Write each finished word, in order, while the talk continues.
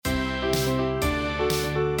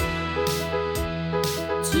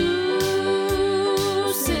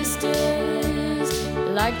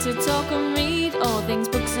like to talk and read all things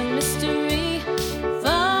books and mystery.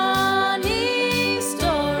 Funny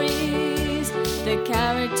stories. The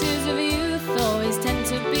characters of youth always tend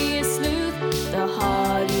to be a sleuth. The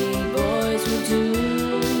Hardy Boys will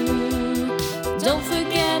do. Don't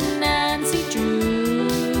forget Nancy Drew.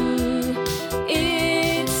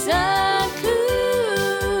 It's a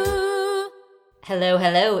clue. Hello,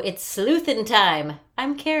 hello. It's sleuthin' time.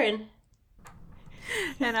 I'm Karen.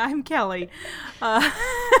 And I'm Kelly. I'm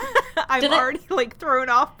already thrown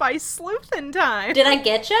off by sleuthin' time. Did I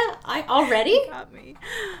get you? Already? Got me.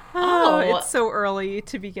 Oh. It's so early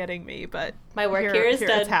to be getting me, but my work here is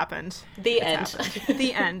done. It's happened. The end.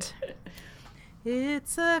 The end.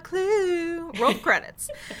 It's a clue. Roll credits.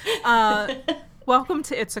 Welcome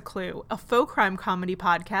to It's a Clue, a faux crime comedy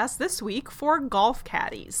podcast this week for golf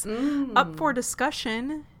caddies. Up for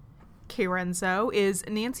discussion, Karenzo, is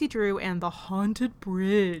Nancy Drew and the Haunted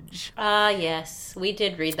Bridge. Yes. We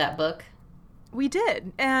did read that book. We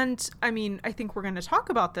did. And, I mean, I think we're going to talk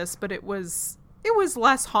about this, but it was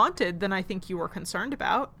less haunted than I think you were concerned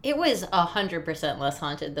about. It was 100% less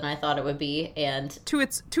haunted than I thought it would be, and... To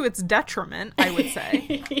its detriment, I would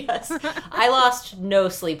say. Yes. I lost no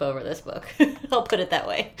sleep over this book. I'll put it that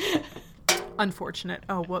way. Unfortunate.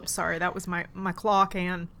 Oh, whoops, sorry. That was my claw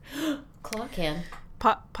can. Claw can?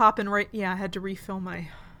 Popping right... Yeah, I had to refill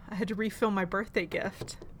my birthday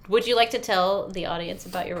gift. Would you like to tell the audience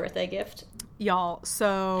about your birthday gift? Y'all,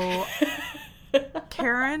 so...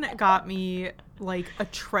 Karen got me a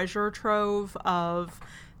treasure trove of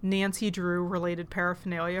Nancy Drew related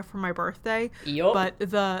paraphernalia for my birthday. Yup. But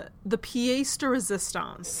the pièce de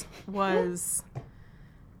résistance was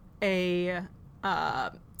a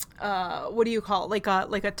what do you call it?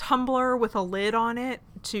 Like a tumbler with a lid on it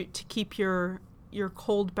to keep your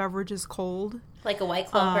cold beverages cold. Like a White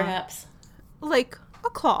Claw, perhaps. Like a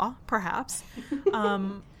claw, perhaps.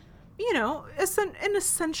 You know, it's an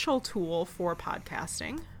essential tool for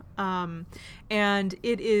podcasting. And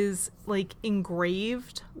it is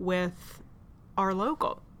engraved with our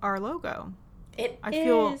logo. I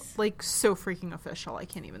feel so freaking official. I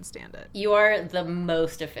can't even stand it. You are the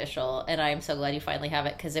most official, and I am so glad you finally have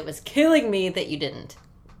it, because it was killing me that you didn't.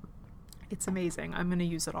 It's amazing. I'm going to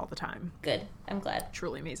use it all the time. Good. I'm glad.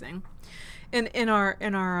 Truly amazing. And in our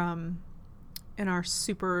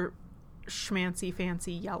super schmancy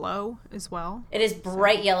fancy yellow as well. It is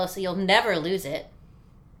bright yellow, so you'll never lose it.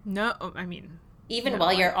 No, I mean... Even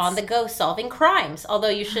while you're on the go solving crimes. Although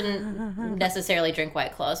you shouldn't necessarily drink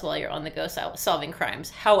White Claws while you're on the go solving crimes.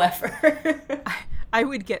 However... I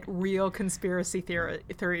would get real conspiracy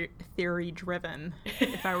theory driven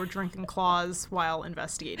if I were drinking claws while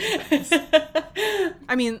investigating things.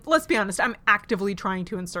 I mean, let's be honest. I'm actively trying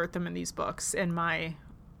to insert them in these books in my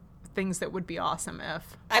things that would be awesome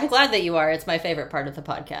if. I'm glad that you are. It's my favorite part of the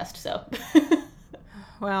podcast, so...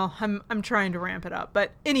 Well, I'm trying to ramp it up.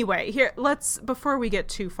 But anyway, before we get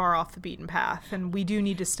too far off the beaten path, and we do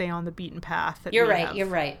need to stay on the beaten path. You're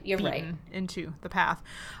right. Into the path.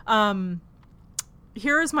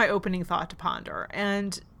 Here is my opening thought to ponder.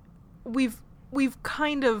 And we've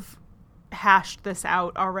kind of hashed this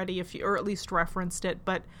out already, or at least referenced it,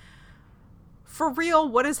 but for real,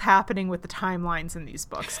 what is happening with the timelines in these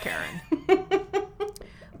books, Karen?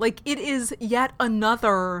 It is yet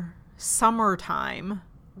another summertime.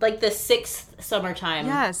 The sixth summertime.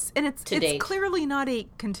 Yes, and it's clearly not a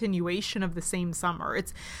continuation of the same summer.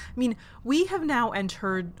 We have now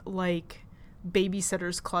entered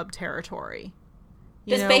Babysitter's Club territory.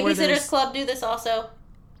 Does Babysitter's Club do this also?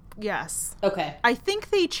 Yes. Okay. I think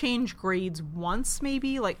they change grades once,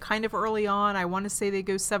 maybe, kind of early on. I want to say they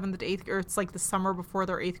go 7th to 8th, or it's the summer before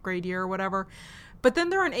their 8th grade year or whatever. But then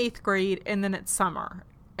they're in 8th grade, and then it's summer.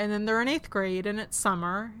 And then they're in 8th grade, and it's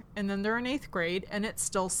summer. And then they're in 8th grade, and it's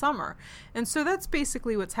still summer. And so that's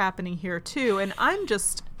basically what's happening here, too. And I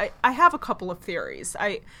have a couple of theories.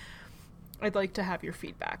 I'd like to have your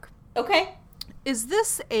feedback. Okay. Is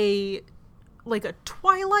this a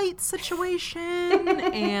Twilight situation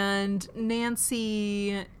and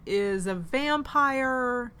Nancy is a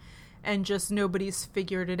vampire and just nobody's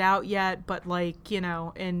figured it out yet, but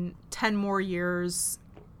in 10 more years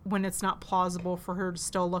when it's not plausible for her to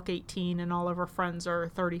still look 18 and all of her friends are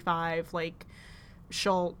 35,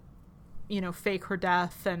 she'll fake her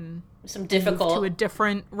death and some difficult move to a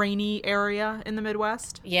different rainy area in the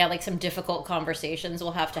Midwest. Yeah, some difficult conversations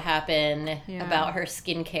will have to happen about her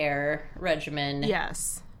skincare regimen.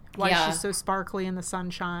 Yes. Why she's so sparkly in the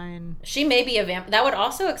sunshine. She may be a vampire. That would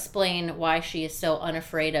also explain why she is so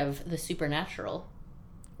unafraid of the supernatural.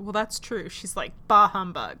 Well, that's true. She's bah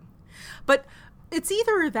humbug. But it's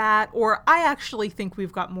either that, or I actually think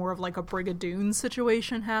we've got more of like a Brigadoon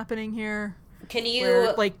situation happening here. Can you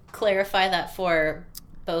where, like, clarify that for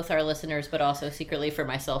both our listeners, but also secretly for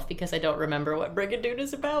myself, because I don't remember what Brigadoon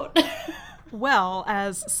is about? Well,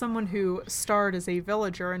 as someone who starred as a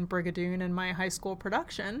villager in Brigadoon in my high school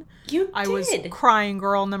production, I was crying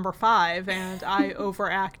girl number 5, and I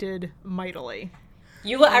overacted mightily.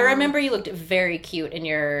 I remember you looked very cute in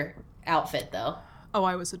your outfit, though. Oh,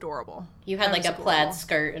 I was adorable. You had like a plaid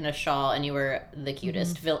skirt and a shawl, and you were the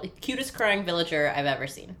cutest, cutest crying villager I've ever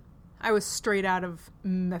seen. I was straight out of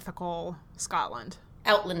mythical Scotland.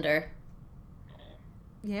 Outlander.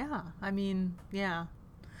 Yeah, I mean, yeah.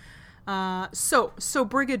 So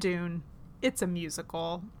Brigadoon, it's a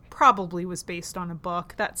musical. Probably was based on a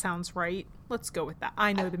book. That sounds right. Let's go with that.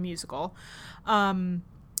 I know the musical.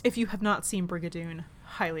 If you have not seen Brigadoon,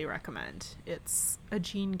 highly recommend. It's a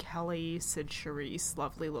Gene Kelly, Sid Charisse,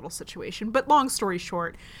 lovely little situation. But long story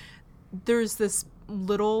short, there's this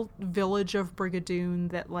little village of Brigadoon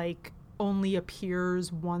that like only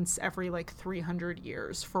appears once every like 300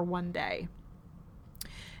 years for one day.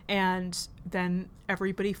 And then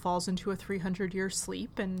everybody falls into a 300-year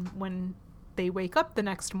sleep, and when they wake up the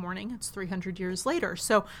next morning, it's 300 years later.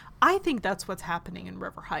 So I think that's what's happening in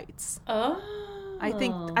River Heights. Oh.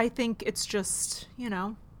 I think it's just,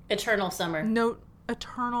 eternal summer. No,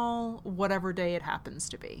 eternal whatever day it happens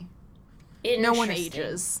to be. No one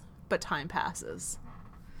ages, but time passes.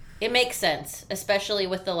 It makes sense, especially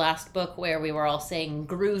with the last book where we were all saying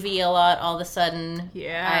groovy a lot all of a sudden.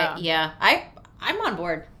 Yeah. I'm on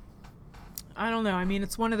board. I don't know. I mean,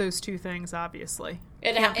 it's one of those two things, obviously.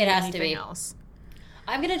 It has to be. Else.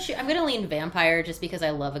 I'm gonna lean vampire just because I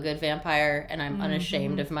love a good vampire, and I'm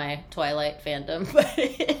unashamed of my Twilight fandom.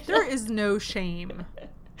 There is no shame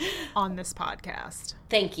on this podcast.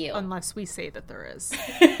 Thank you. Unless we say that there is.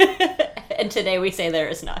 And today we say there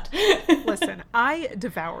is not. Listen, I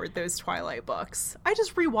devoured those Twilight books. I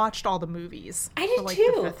just rewatched all the movies. I did for, like,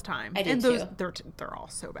 too. the 5th time. I did and those, too. They're all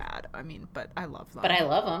so bad. I mean, but I love them. But I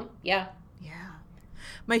love them. Yeah. Yeah.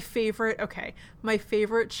 My favorite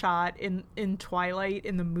shot in Twilight,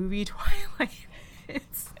 in the movie Twilight,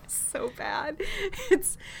 it's so bad.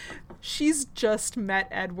 She's just met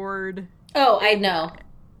Edward. Oh, I know.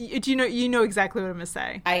 Do you know exactly what I'm going to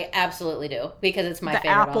say? I absolutely do, because it's my the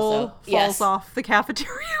favorite apple also. falls off the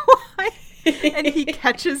cafeteria line, and he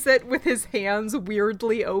catches it with his hands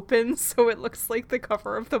weirdly open, so it looks like the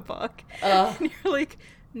cover of the book. And you're like,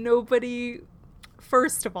 nobody...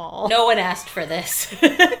 First of all, no one asked for this.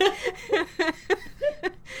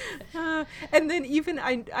 And then even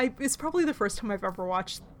I it's probably the first time I've ever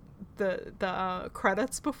watched the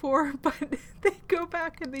credits before, but they go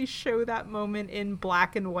back and they show that moment in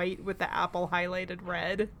black and white with the apple highlighted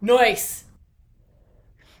red. Nice.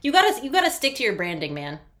 You gotta stick to your branding,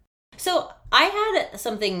 man. So I had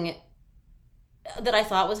something that I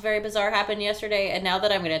thought was very bizarre happen yesterday, and now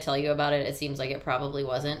that I'm going to tell you about it, it seems like it probably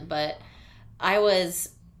wasn't, but I was,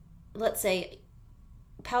 let's say,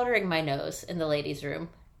 powdering my nose in the ladies' room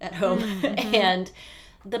at home, and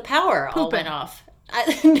the power all went off.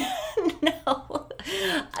 No.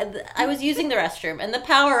 I was using the restroom, and the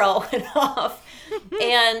power all went off,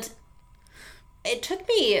 and it took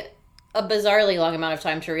me a bizarrely long amount of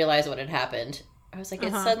time to realize what had happened. I was like,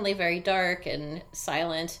 it's suddenly very dark and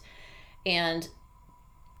silent, and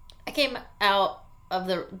I came out of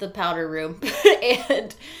the powder room,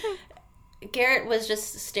 and Garrett was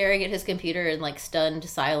just staring at his computer in like stunned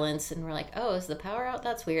silence, and we're like, oh, is the power out?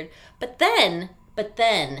 That's weird. But then,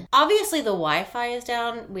 obviously the Wi-Fi is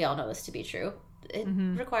down. We all know this to be true. It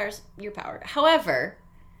requires your power. However,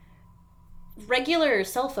 regular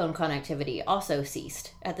cell phone connectivity also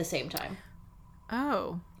ceased at the same time.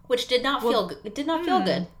 Oh. Which did not feel good. It did not feel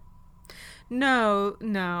good. No,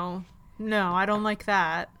 I don't like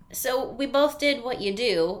that. So we both did what you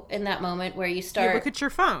do in that moment where you start... You look at your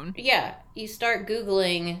phone. Yeah. You start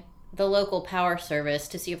Googling the local power service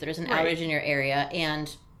to see if there's an outage in your area,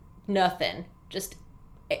 and nothing. Just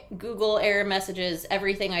Google error messages,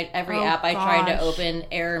 every app I tried to open,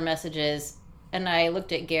 error messages. And I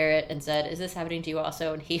looked at Garrett and said, is this happening to you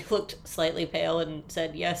also? And he looked slightly pale and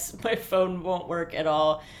said, yes, my phone won't work at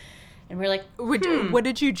all. And we're like, What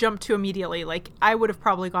did you jump to immediately? Like, I would have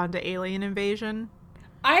probably gone to Alien Invasion.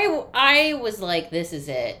 I was like, this is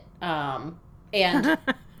it. And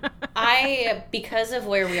because of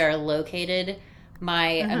where we are located, my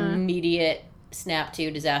immediate snap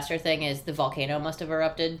to disaster thing is the volcano must have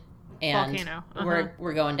erupted. And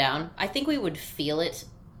we're going down. I think we would feel it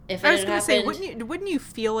if it had happened. I was going to say, wouldn't you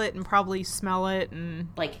feel it and probably smell it and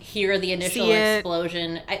like hear the initial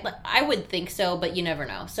explosion? I would think so, but you never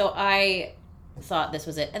know. So I thought this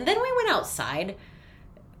was it. And then we went outside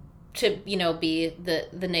to, be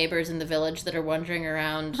the neighbors in the village that are wandering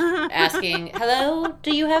around asking, hello,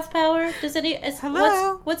 do you have power?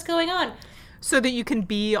 Hello? What's going on? So that you can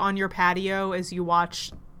be on your patio as you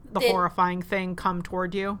watch the horrifying thing come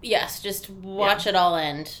toward you? Yes, just watch it all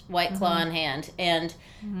end, White Claw in hand. And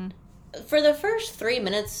for the first 3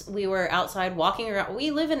 minutes, we were outside walking around.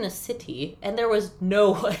 We live in a city, and there was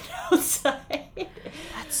no one outside.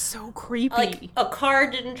 That's so creepy. Like, a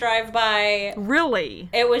car didn't drive by. Really?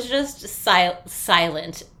 It was just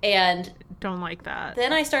silent. And don't like that.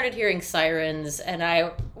 then I started hearing sirens, and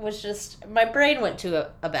I was just... My brain went to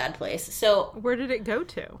a bad place. So where did it go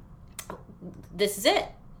to? this is it.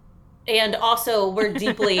 And also, we're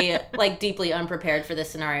deeply unprepared for this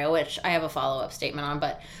scenario, which I have a follow-up statement on.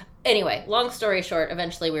 But anyway, long story short,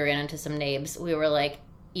 eventually we ran into some neighbors. We were like,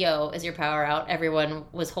 yo, is your power out? Everyone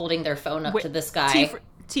was holding their phone up to the sky.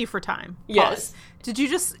 T for time. Yes. Pause.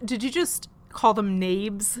 Did you just call them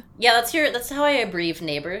nabes? Yeah, that's how I abbreviate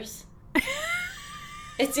neighbors.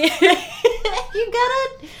 It's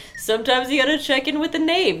sometimes you gotta check in with the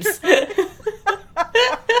neighbors.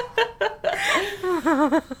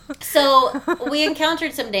 So we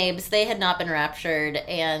encountered some neighbors. They had not been raptured,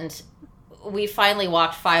 and we finally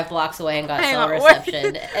walked 5 blocks away and got cell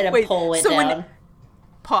reception, and a pole went down.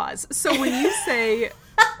 Pause. So when you say,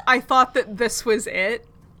 I thought that this was it,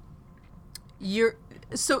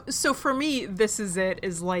 so for me, this is it,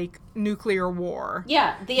 is like nuclear war.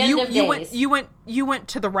 Yeah, the end of days. You went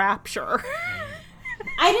to the rapture.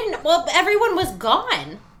 I didn't. Well, everyone was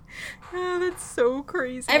gone. Oh, that's so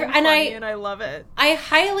crazy and I love it. I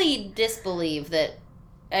highly disbelieve that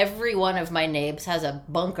every one of my neighbors has a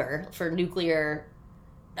bunker for nuclear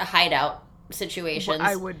hideout situations. Well,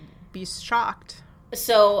 I would be shocked.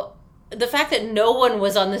 So the fact that no one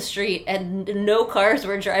was on the street and no cars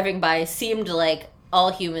were driving by seemed like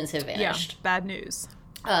all humans have vanished. Yeah, bad news.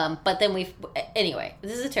 But then anyway,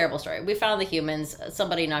 this is a terrible story. We found the humans.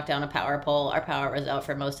 Somebody knocked down a power pole. Our power was out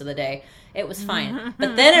for most of the day. It was fine.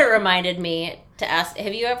 But then it reminded me to ask,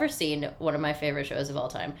 have you ever seen one of my favorite shows of all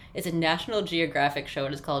time? It's a National Geographic show.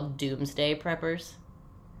 It is called Doomsday Preppers.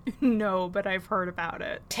 No, but I've heard about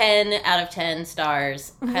it. 10 out of 10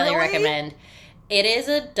 stars. Highly recommend. It is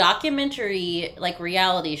a documentary, like,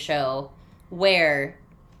 reality show where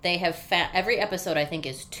they have every episode, I think,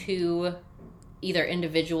 is 2 either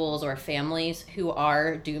individuals or families who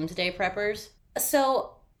are doomsday preppers.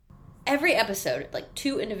 So every episode, like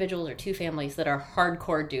 2 individuals or 2 families that are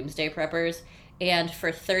hardcore doomsday preppers, and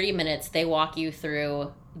for 30 minutes they walk you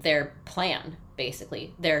through their plan,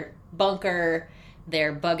 basically. Their bunker,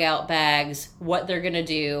 their bug out bags, what they're gonna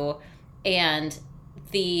do, and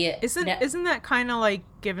Isn't that kind of like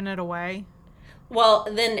giving it away? Well,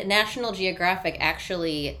 then National Geographic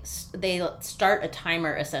actually, they start a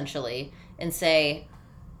timer essentially and say,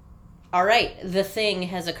 all right, the thing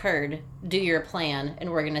has occurred. Do your plan, and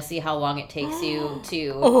we're going to see how long it takes you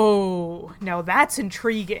to... Oh, now that's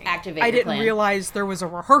intriguing. Activate I your didn't plan. realize there was a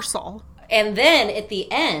rehearsal. And then at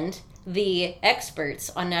the end, the experts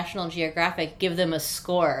on National Geographic give them a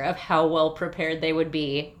score of how well prepared they would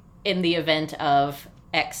be in the event of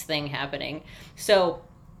X thing happening. So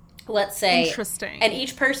let's say... Interesting. And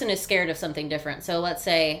each person is scared of something different. So let's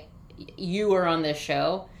say you are on this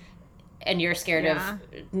show and you're scared of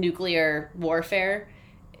nuclear warfare.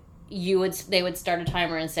 They would start a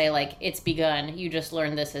timer and say, like, it's begun. You just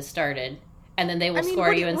learned this has started. And then they will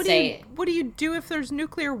score you and say... What do you do if there's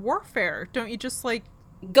nuclear warfare? Don't you just, like...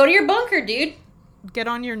 Go to your bunker, dude. Get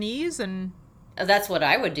on your knees and... That's what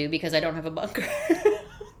I would do because I don't have a bunker.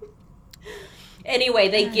 Anyway,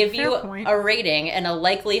 they give you a rating and a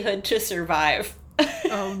likelihood to survive.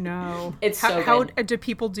 Oh, no. It's How do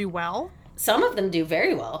people do well? Some of them do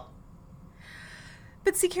very well.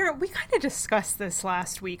 But see, Karen, we kind of discussed this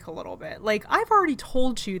last week a little bit. Like, I've already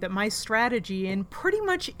told you that my strategy in pretty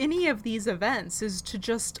much any of these events is to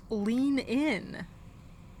just lean in.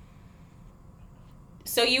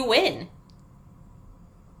 So you win.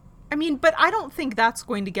 I mean, but I don't think that's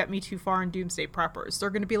going to get me too far in Doomsday Preppers. They're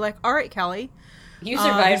going to be like, all right, Kelly. You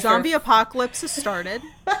survived. The zombie apocalypse has started.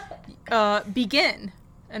 Begin.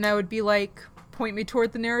 And I would be like, point me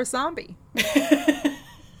toward the nearest zombie.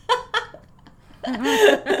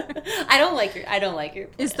 I don't like your plan.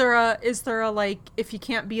 Is there a like, if you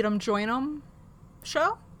can't beat them, join them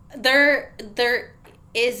show? There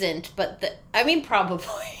isn't, but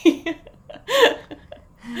probably.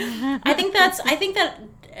 I think that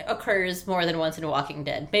occurs more than once in Walking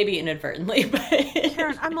Dead, maybe inadvertently. But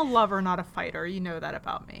Karen, I'm a lover, not a fighter. You know that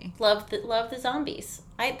about me. Love the zombies.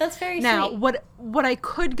 That's very now, sweet. what I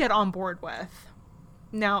could get on board with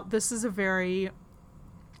Now, this is a very,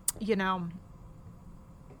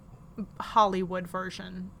 Hollywood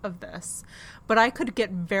version of this, but I could get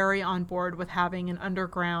very on board with having an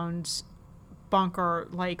underground bunker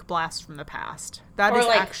like Blast from the Past. That is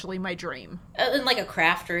actually my dream. In like a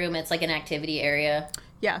craft room, it's like an activity area.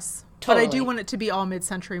 Yes. Totally. But I do want it to be all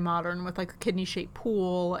mid-century modern with like a kidney-shaped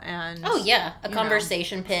pool and... Oh, yeah. A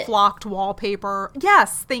conversation pit. Flocked wallpaper.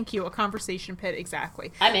 Yes, thank you. A conversation pit,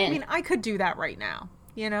 exactly. I'm in. I mean, I could do that right now,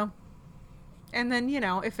 And then,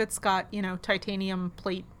 if it's got, titanium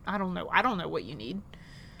plate, I don't know what you need.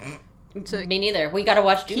 Me neither. We gotta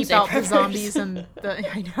watch Doomsday Keep out Preppers. the zombies and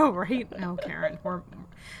I know, right? No, Karen.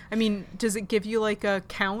 Does it give you like a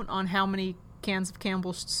count on how many cans of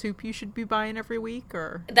Campbell's soup you should be buying every week,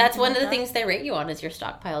 or that's one of the things they rate you on is your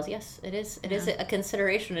stockpiles. Yes, it is. It is a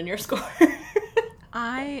consideration in your score.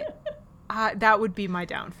 That would be my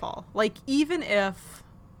downfall. Like, even if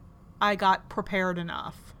I got prepared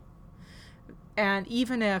enough, and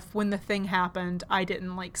even if when the thing happened I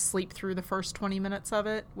didn't like sleep through the first 20 minutes of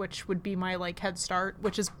it, which would be my like head start,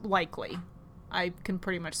 which is likely, I can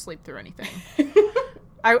pretty much sleep through anything.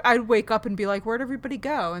 I'd wake up and be like, where'd everybody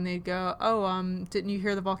go? And they'd go, didn't you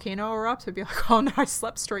hear the volcano erupt? I'd be like, oh no, I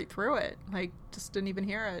slept straight through it. Like, just didn't even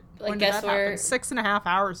hear it. Like, when did that happen? 6.5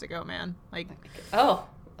 hours ago, man. Like, oh,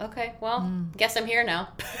 okay. Well, guess I'm here now.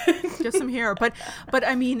 guess I'm here. But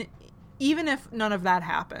I mean, even if none of that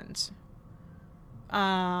happened,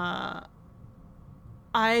 I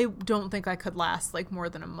don't think I could last like more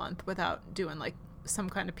than a month without doing like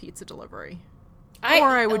some kind of pizza delivery.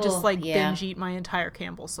 I would just binge eat my entire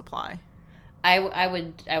Campbell's supply. I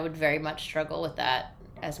would very much struggle with that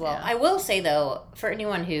as well. Yeah. I will say though, for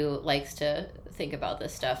anyone who likes to think about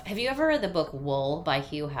this stuff, have you ever read the book Wool by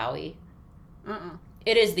Hugh Howey?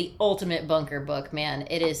 It is the ultimate bunker book, man.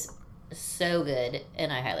 It is so good,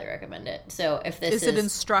 and I highly recommend it. So if this is it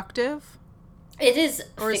instructive? It is.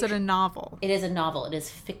 Or is it a novel? It is a novel. It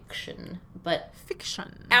is fiction, but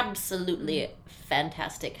fiction. Absolutely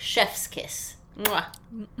fantastic. Chef's kiss. Mwah.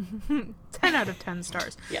 10 out of 10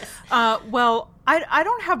 stars. Yes. Well, I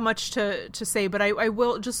don't have much to say, but I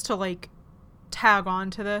will, just to like tag on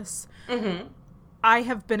to this. Mm-hmm. I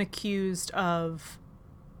have been accused of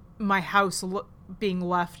my house being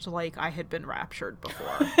left like I had been raptured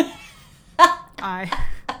before.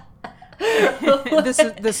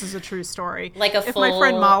 This is a true story. Like if my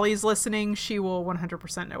friend Molly's listening, she will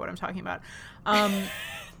 100% know what I'm talking about.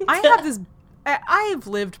 I've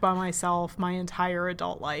lived by myself my entire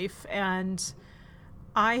adult life, and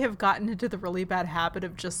I have gotten into the really bad habit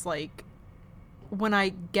of just like, when I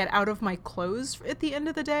get out of my clothes at the end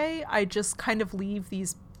of the day, I just kind of leave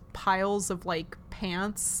these piles of like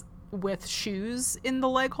pants with shoes in the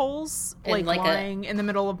leg holes, like lying in the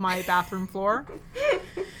middle of my bathroom floor.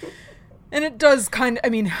 And it does kind of, I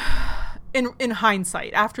mean, in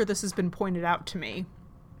hindsight, after this has been pointed out to me,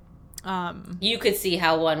 you could see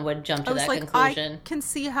how one would jump to that conclusion. I can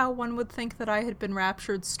see how one would think that I had been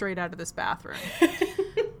raptured straight out of this bathroom.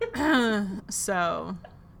 So,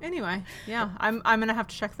 anyway, yeah, I'm gonna have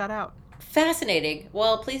to check that out. Fascinating.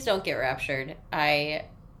 Well, please don't get raptured. I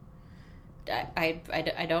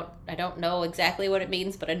don't know exactly what it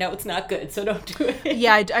means, but I know it's not good, so don't do it.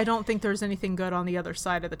 Yeah, I don't think there's anything good on the other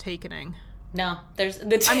side of the takening. No,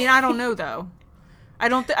 I mean, I don't know though. I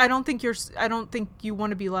don't think you want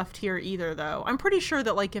to be left here either, though. I'm pretty sure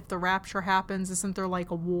that like if the rapture happens, isn't there like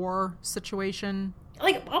a war situation?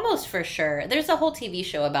 Like almost for sure. There's a whole TV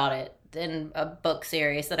show about it in a book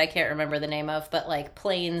series that I can't remember the name of, but like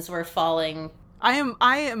planes were falling. I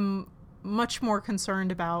am much more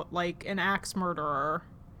concerned about like an axe murderer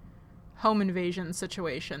home invasion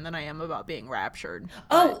situation than I am about being raptured.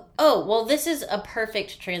 Oh, well, this is a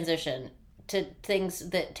perfect transition to things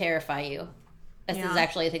that terrify you. This is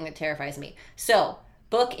actually a thing that terrifies me. So,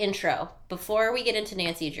 book intro. Before we get into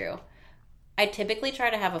Nancy Drew, I typically try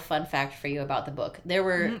to have a fun fact for you about the book. There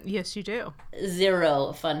were... Yes, you do.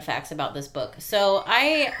 0 fun facts about this book. So,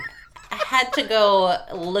 I had to go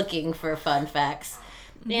looking for fun facts.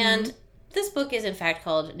 Mm-hmm. And this book is, in fact,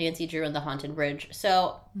 called Nancy Drew and the Haunted Bridge.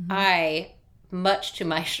 So, I, much to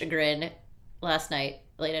my chagrin, last night,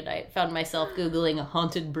 late at night, found myself Googling a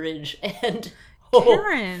haunted bridge and...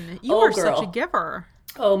 Karen, you are girl. Such a giver.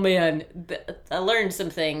 Oh, man. I learned some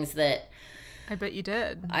things that... I bet you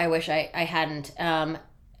did. I wish I hadn't. Are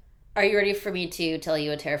you ready for me to tell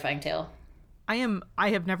you a terrifying tale? I am. I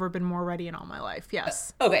have never been more ready in all my life.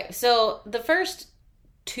 Yes. Okay, so the first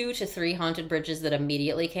 2 to 3 haunted bridges that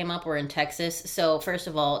immediately came up were in Texas. So first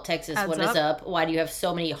of all, Texas, what is up? Why do you have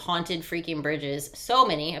so many haunted freaking bridges? So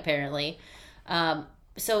many, apparently.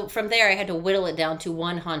 So from there, I had to whittle it down to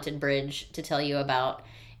one haunted bridge to tell you about.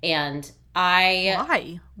 And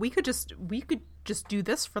I we could just do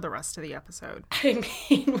this for the rest of the episode. I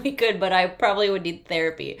mean, we could, but I probably would need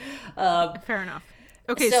therapy. Fair enough.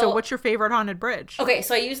 Okay, so what's your favorite haunted bridge? Okay,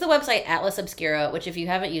 so I use the website Atlas Obscura, which if you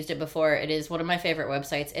haven't used it before, it is one of my favorite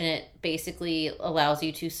websites, and it basically allows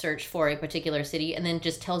you to search for a particular city and then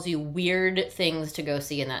just tells you weird things to go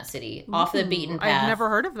see in that city. Off the beaten path. I've never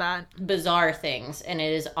heard of that. Bizarre things, and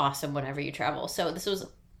it is awesome whenever you travel. So this was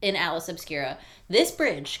in Atlas Obscura. This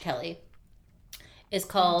bridge, Kelly, is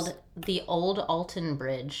called the Old Alton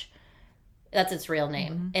Bridge. That's its real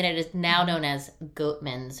name. And it is now known as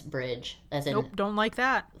Goatman's Bridge. As in, Nope, don't like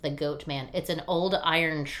that. the Goat Man. It's an old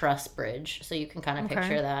iron truss bridge, so you can kind of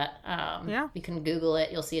picture that. Yeah. You can Google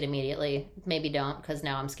it. You'll see it immediately. Maybe don't, because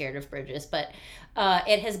now I'm scared of bridges. But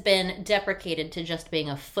it has been deprecated to just being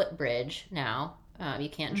a footbridge now. You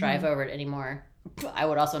can't drive over it anymore. I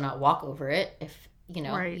would also not walk over it if, you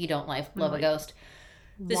know, Right. you don't love a ghost.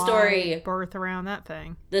 The Wide story berth around that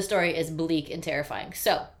thing. The story is bleak and terrifying.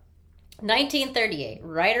 So, 1938,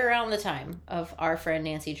 right around the time of our friend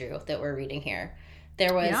Nancy Drew that we're reading here,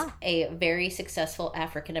 there was a very successful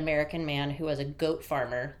African-American man who was a goat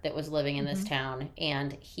farmer that was living in this town,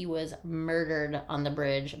 and he was murdered on the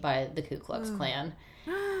bridge by the Ku Klux Klan.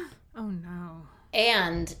 Oh, no.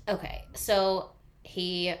 And, okay, so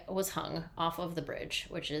he was hung off of the bridge,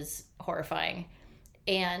 which is horrifying.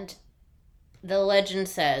 And the legend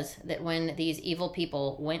says that when these evil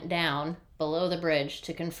people went down below the bridge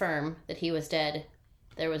to confirm that he was dead,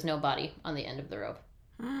 there was no body on the end of the rope.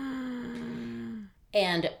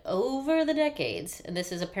 And over the decades, and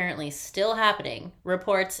this is apparently still happening,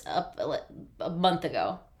 reports up a month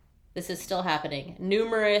ago, this is still happening,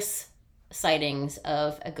 numerous sightings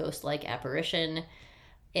of a ghost-like apparition.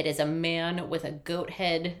 It is a man with a goat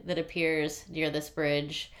head that appears near this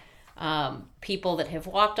bridge. People that have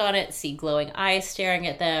walked on it see glowing eyes staring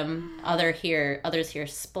at them. Others hear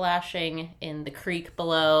splashing in the creek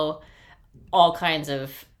below. All kinds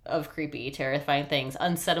of creepy, terrifying things.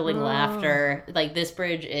 Unsettling laughter. Like, this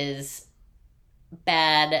bridge is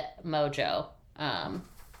bad mojo.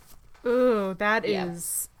 Ooh, that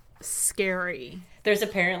is scary. There's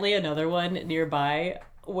apparently another one nearby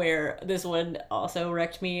where this one also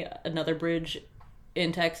wrecked me. Another bridge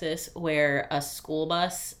in Texas where a school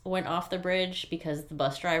bus went off the bridge because the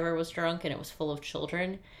bus driver was drunk and it was full of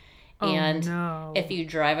children. And no. if you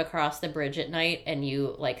drive across the bridge at night and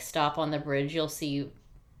you like stop on the bridge, you'll see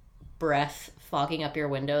breath fogging up your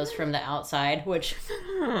windows from the outside, which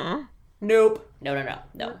nope.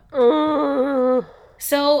 No.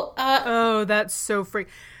 So oh, that's so freak.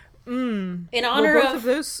 In honor both of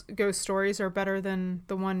those ghost stories are better than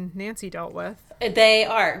the one Nancy dealt with. They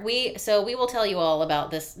are. We will tell you all about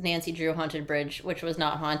this Nancy Drew haunted bridge, which was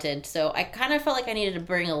not haunted. So I kind of felt like I needed to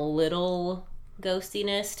bring a little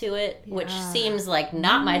ghostiness to it, which seems like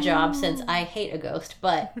not my job since I hate a ghost,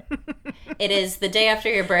 but it is the day after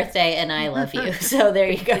your birthday and I love you. So there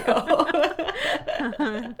you go.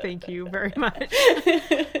 Thank you very much.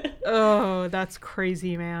 Oh, that's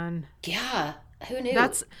crazy, man. Yeah. Who knew?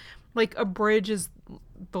 That's like a bridge is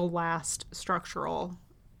the last structural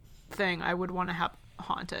thing I would want to have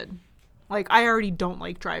haunted. Like, I already don't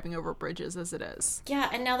like driving over bridges as it is. Yeah,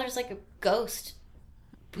 and now there's like a ghost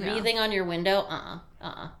breathing on your window.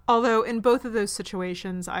 Although in both of those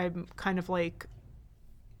situations, I'm kind of like,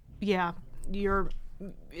 yeah,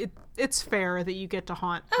 it's fair that you get to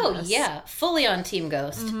haunt. Oh, this. yeah. Fully on Team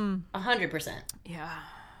Ghost. 100%.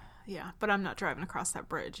 Yeah, but I'm not driving across that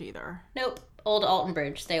bridge either. Nope. Old Alton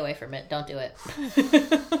Bridge. Stay away from it. Don't do it.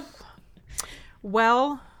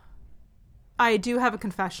 Well, I do have a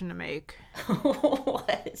confession to make.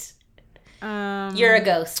 What? You're a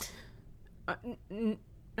ghost. I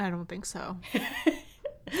don't think so.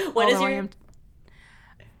 What is your...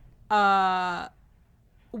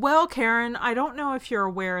 Well, Karen, I don't know if you're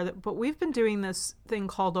aware, but we've been doing this thing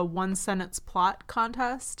called a one-sentence plot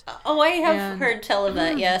contest. Oh, I have heard tell of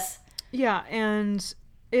that, yes. Yeah, and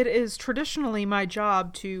it is traditionally my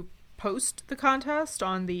job to post the contest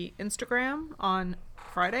on the Instagram on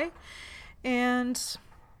Friday, and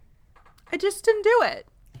I just didn't do it.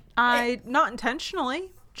 Not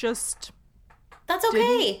intentionally, just... That's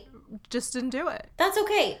okay. Just didn't do it. That's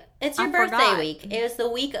okay. It's your birthday week. It was the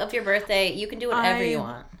week of your birthday. You can do whatever you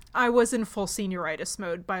want. I was in full senioritis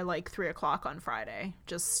mode by like 3 o'clock on Friday.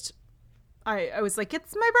 I was like,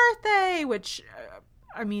 it's my birthday, which,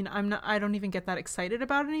 I mean, I don't even get that excited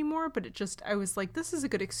about anymore, but I was like, this is a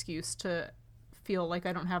good excuse to feel like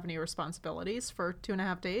I don't have any responsibilities for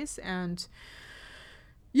 2.5 days. And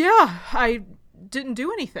Yeah, I didn't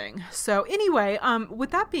do anything. So anyway,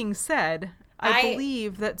 with that being said, I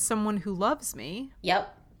believe that someone who loves me.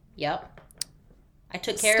 Yep. I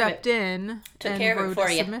took care of it. Stepped in Took and care of it wrote for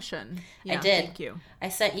a you. submission. Yeah, I did. Thank you. I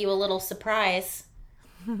sent you a little surprise.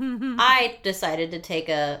 I decided to take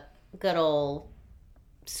a good old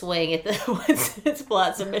swing at the What's Its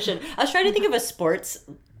Plot submission. I was trying to think of a sports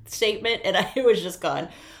statement, and it was just gone.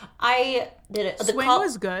 I did it. Swing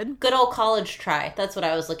was good. Good old college try. That's what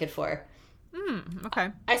I was looking for.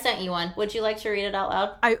 Okay. I sent you one. Would you like to read it out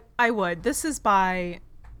loud? I would. This is by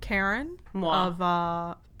Karen Moi. of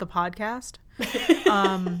the podcast.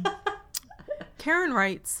 Karen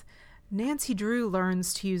writes, Nancy Drew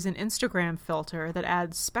learns to use an Instagram filter that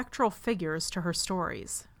adds spectral figures to her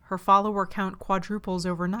stories. Her follower count quadruples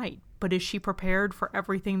overnight, but is she prepared for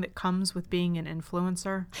everything that comes with being an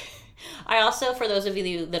influencer? I also, for those of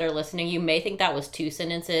you that are listening, you may think that was 2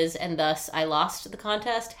 sentences, and thus I lost the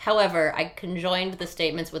contest. However, I conjoined the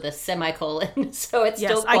statements with a semicolon, so it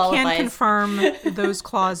still qualifies. I can confirm those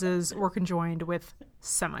clauses were conjoined with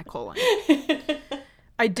semicolon.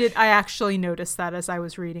 I actually noticed that as I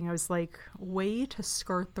was reading. I was like, way to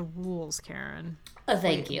skirt the rules, Karen.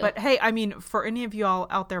 Thank you. But hey, I mean, for any of you all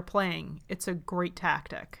out there playing, it's a great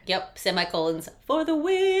tactic. Yep, semicolons for the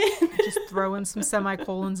win. Just throw in some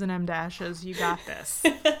semicolons and M-dashes. You got this.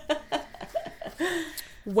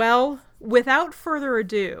 Well, without further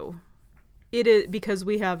ado, it is because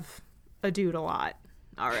we have adoed a lot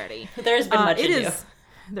already. There's been much ado.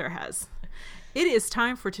 There has. It is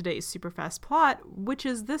time for today's super fast plot, which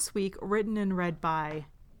is this week written and read by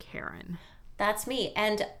Karen. That's me.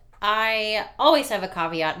 And I always have a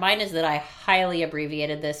caveat. Mine is that I highly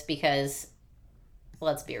abbreviated this because,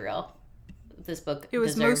 let's be real, this book It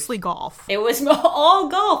was mostly golf. It was all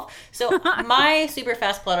golf. So my super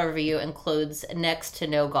fast plot overview includes next to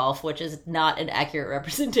no golf, which is not an accurate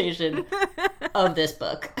representation of this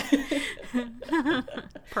book.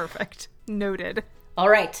 Perfect. Noted. All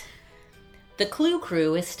right. The Clue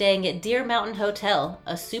Crew is staying at Deer Mountain Hotel,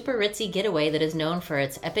 a super ritzy getaway that is known for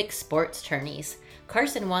its epic sports tourneys.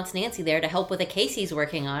 Carson wants Nancy there to help with a case he's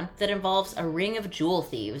working on that involves a ring of jewel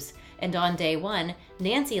thieves. And on day 1,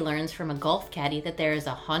 Nancy learns from a golf caddy that there is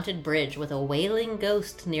a haunted bridge with a wailing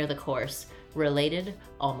ghost near the course. Related?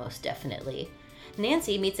 Almost definitely.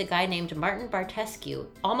 Nancy meets a guy named Martin Bartescu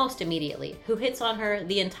almost immediately, who hits on her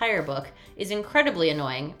the entire book, is incredibly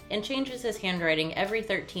annoying, and changes his handwriting every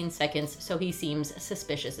 13 seconds so he seems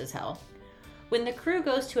suspicious as hell. When the crew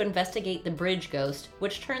goes to investigate the bridge ghost,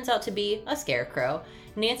 which turns out to be a scarecrow,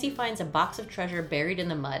 Nancy finds a box of treasure buried in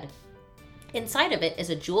the mud. Inside of it is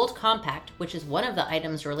a jeweled compact, which is one of the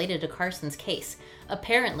items related to Carson's case.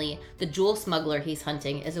 Apparently, the jewel smuggler he's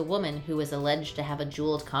hunting is a woman who is alleged to have a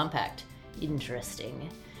jeweled compact. Interesting.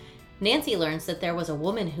 Nancy learns that there was a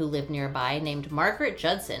woman who lived nearby named Margaret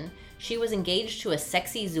Judson. She was engaged to a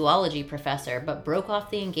sexy zoology professor, but broke off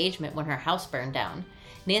the engagement when her house burned down.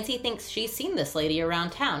 Nancy thinks she's seen this lady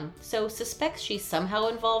around town, so suspects she's somehow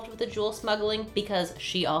involved with the jewel smuggling because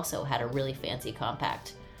she also had a really fancy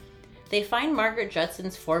compact. They find Margaret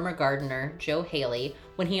Judson's former gardener, Joe Haley,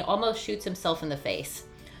 when he almost shoots himself in the face.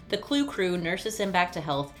 The Clue Crew nurses him back to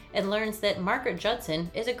health and learns that Margaret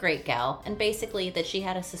Judson is a great gal, and basically that she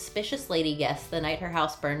had a suspicious lady guest the night her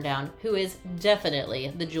house burned down, who is definitely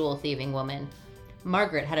the jewel thieving woman.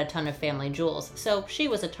 Margaret had a ton of family jewels, so she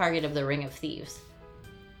was a target of the Ring of Thieves.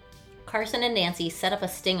 Carson and Nancy set up a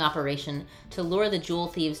sting operation to lure the jewel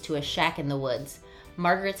thieves to a shack in the woods.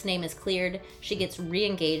 Margaret's name is cleared, she gets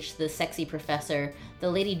re-engaged to the sexy professor, the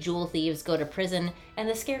lady jewel thieves go to prison, and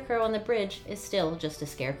the scarecrow on the bridge is still just a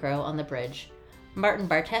scarecrow on the bridge. Martin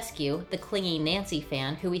Bartescu, the clingy Nancy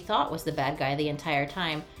fan who we thought was the bad guy the entire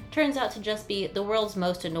time, turns out to just be the world's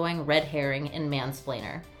most annoying red herring and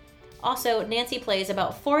mansplainer. Also, Nancy plays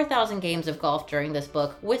about 4,000 games of golf during this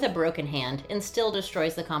book with a broken hand and still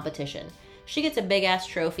destroys the competition. She gets a big-ass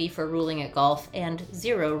trophy for ruling at golf and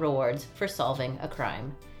 0 rewards for solving a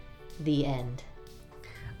crime. The end.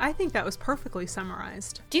 I think that was perfectly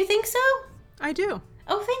summarized. Do you think so? I do.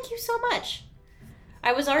 Oh, thank you so much.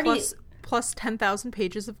 I was already... Plus 10,000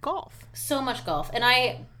 pages of golf. So much golf.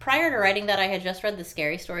 And prior to writing that, I had just read the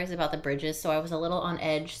scary stories about the bridges, so I was a little on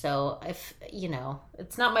edge. So,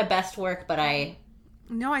 it's not my best work, but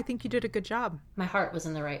No, I think you did a good job. My heart was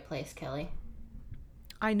in the right place, Kelly.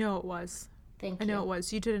 I know it was. Thank you. I know it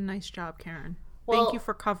was. You did a nice job, Karen. Well, thank you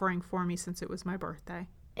for covering for me since it was my birthday.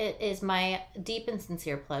 It is my deep and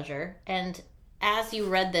sincere pleasure. And as you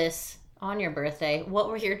read this on your birthday, what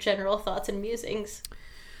were your general thoughts and musings?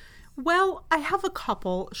 Well, I have a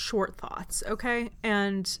couple short thoughts, okay?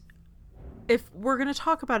 And if we're going to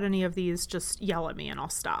talk about any of these, just yell at me and I'll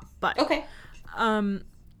stop. But Okay.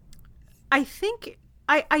 I think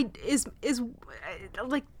I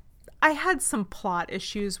had some plot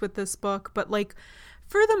issues with this book, but like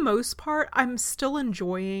for the most part, I'm still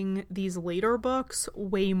enjoying these later books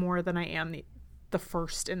way more than I am the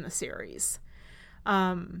first in the series.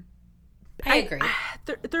 I agree.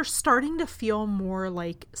 They're starting to feel more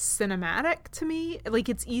like cinematic to me. Like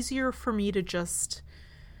it's easier for me to just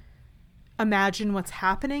imagine what's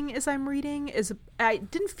happening as I'm reading. I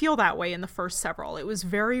didn't feel that way in the first several. It was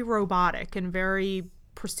very robotic and very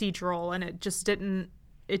procedural, and it just didn't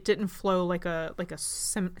flow like a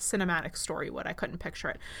cinematic story would. I couldn't picture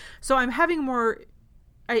it. So I'm having more.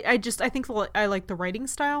 I think I like the writing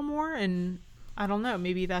style more, and I don't know.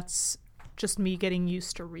 Maybe that's just me getting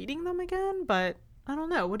used to reading them again, but I don't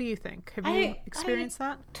know. What do you think? Have you experienced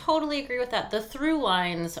that? Totally agree with that. The through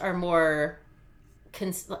lines are more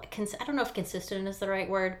I don't know if consistent is the right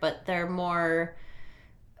word, but they're more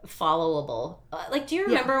followable. Like, do you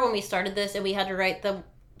remember when we started this and we had to write the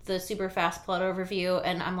super fast plot overview,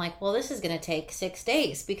 and I'm like, well, this is going to take 6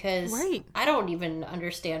 days because I don't even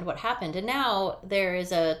understand what happened. And now there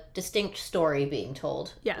is a distinct story being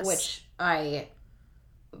told, which I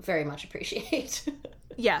very much appreciate.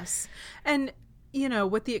 Yes. And, you know,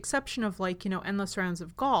 with the exception of like, you know, Endless Rounds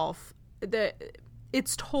of Golf,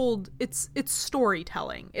 it's told, it's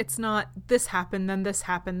storytelling. It's not this happened, then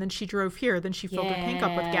she drove here, then she filled her tank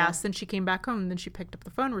up with gas, then she came back home, then she picked up the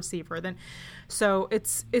phone receiver, so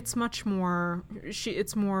it's much more,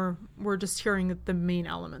 we're just hearing the main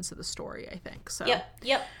elements of the story, I think. So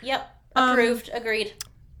Yep. Approved. Agreed.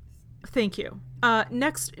 Thank you.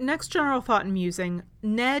 Next general thought and musing,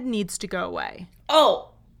 Ned needs to go away.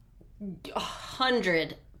 Oh,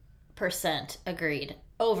 100% agreed.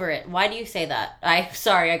 Over it. Why do you say that? I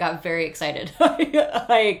got very excited.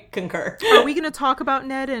 I concur. Are we going to talk about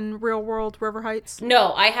Ned in Real World River Heights?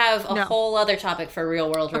 No, I have a whole other topic for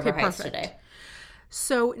Real World River Heights today.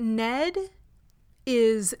 So Ned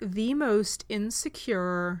is the most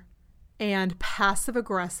insecure and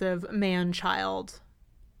passive-aggressive man-child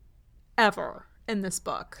ever in this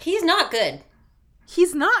book. He's not good.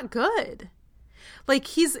 He's not good. Like,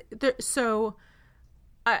 he's there, so...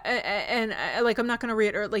 I'm not going to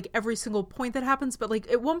reiterate like every single point that happens, but like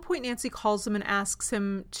at one point Nancy calls him and asks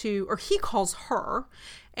him to, or he calls her,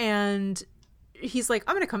 and he's like,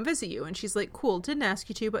 I'm going to come visit you. And she's like, cool, didn't ask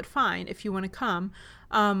you to, but fine, if you want to come.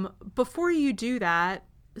 Before you do that,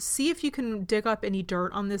 see if you can dig up any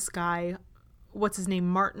dirt on this guy. What's his name?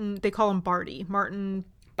 Martin. They call him Barty. Martin.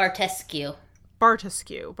 Bartescu,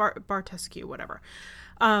 whatever.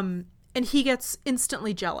 And he gets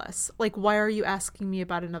instantly jealous. Like, why are you asking me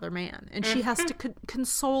about another man? And she has to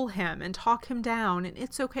console him and talk him down. And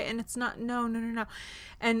it's okay. And it's not, no.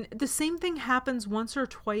 And the same thing happens once or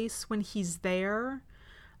twice when he's there.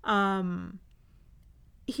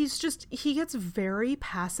 He gets very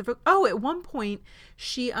passive. Oh, at one point,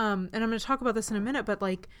 she, and I'm going to talk about this in a minute, but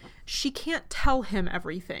like, she can't tell him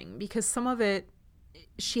everything because some of it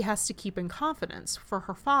she has to keep in confidence for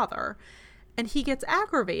her father. And he gets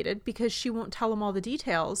aggravated because she won't tell him all the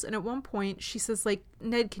details. And at one point she says, like,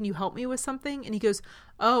 Ned, can you help me with something? And he goes,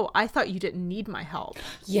 oh, I thought you didn't need my help.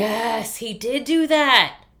 Yes, he did do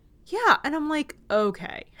that. Yeah. And I'm like,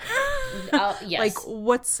 okay. Yes. Like,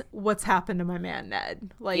 what's happened to my man,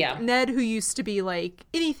 Ned? Like, Ned, who used to be like,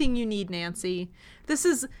 anything you need, Nancy. This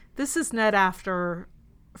is Ned after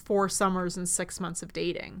 4 summers and 6 months of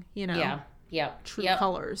dating, you know? Yeah. True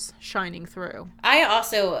colors shining through. I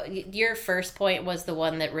also, your first point was the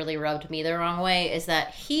one that really rubbed me the wrong way, is that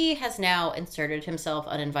he has now inserted himself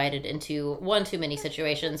uninvited into one too many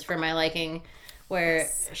situations for my liking, where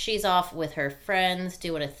she's off with her friends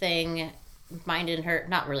doing a thing,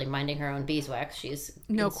 not really minding her own beeswax.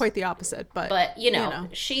 Quite the opposite, but you know.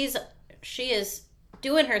 she is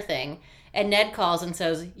doing her thing. And Ned calls and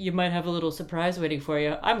says, you might have a little surprise waiting for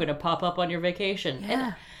you. I'm going to pop up on your vacation. Yeah.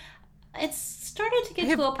 And it's started to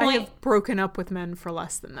get to a point... I have broken up with men for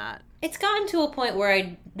less than that. It's gotten to a point where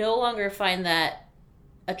I no longer find that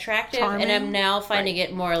attractive. Charming. And I'm now finding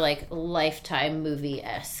it more like Lifetime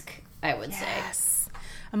movie-esque, I would say. Yes.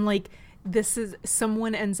 I'm like, this is...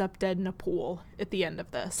 Someone ends up dead in a pool at the end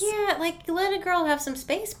of this. Yeah, like, let a girl have some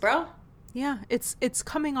space, bro. Yeah, it's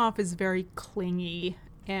coming off as very clingy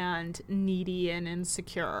and needy and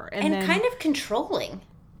insecure. And then, kind of controlling.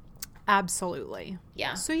 Absolutely.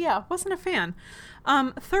 Yeah. So yeah, wasn't a fan.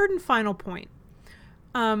 Third and final point.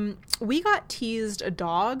 We got teased a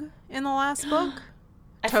dog in the last book.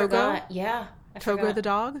 Togo. Forgot. Yeah. Togo the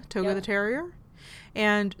dog. Togo the terrier.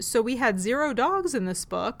 And so we had 0 dogs in this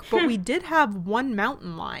book, but we did have 1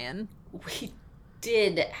 mountain lion. we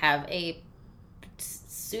did have a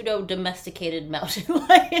pseudo-domesticated mountain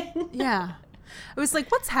lion. Yeah. I was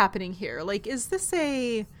like, what's happening here? Like, is this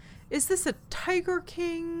a Tiger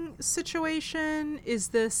King situation? Is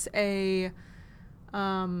this a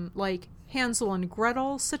like Hansel and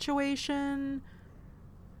Gretel situation?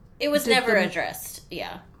 It was never addressed.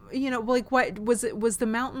 Yeah. You know, like, what was it? Was the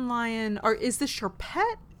mountain lion, or is this your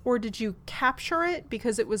pet, or did you capture it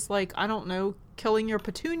because it was like, I don't know, killing your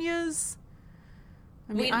petunias?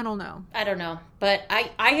 I mean, I don't know. I don't know. But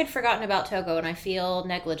I had forgotten about Togo, and I feel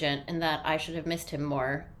negligent in that I should have missed him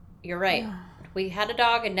more. You're right. We had a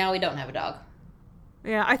dog, and now we don't have a dog.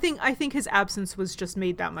 Yeah, I think his absence was just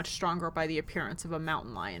made that much stronger by the appearance of a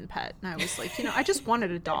mountain lion pet. And I was like, you know, I just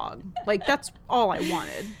wanted a dog. Like, that's all I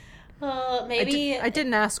wanted. Maybe... I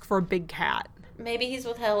didn't ask for a big cat. Maybe he's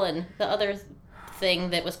with Helen, the other thing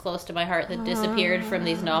that was close to my heart that disappeared from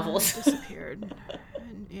these novels. Disappeared.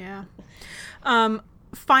 Yeah.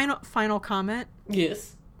 Final comment.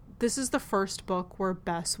 Yes. This is the first book where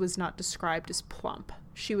Bess was not described as plump.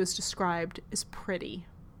 She was described as pretty.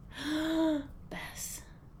 Bess.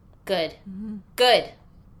 Good. Mm-hmm. Good.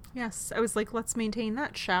 Yes. I was like, let's maintain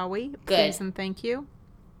that, shall we? Good. Please and thank you.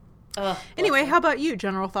 Oh, anyway, how about you?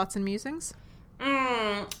 General thoughts and musings?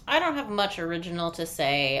 I don't have much original to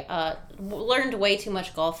say. Learned way too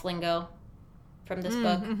much golf lingo from this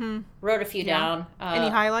book. Mm-hmm. Wrote a few down. Any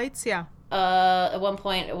highlights? Yeah. At one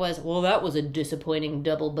point it was, well, that was a disappointing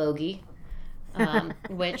double bogey,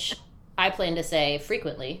 which I plan to say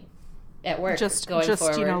frequently at work going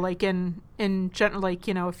forward. You know, like in general, like,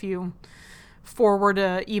 you know, if you forward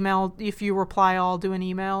a email, if you reply, I'll do an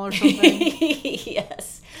email or something.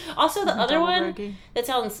 Yes. Also, the other one that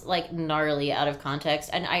sounds like gnarly out of context,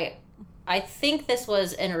 and I think this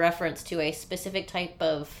was in reference to a specific type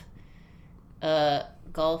of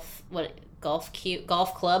golf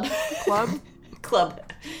club.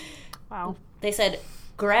 Club. Wow. They said,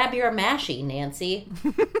 "Grab your mashie, Nancy,"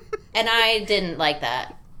 and I didn't like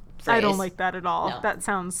that phrase. I don't like that at all. No. That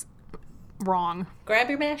sounds wrong. Grab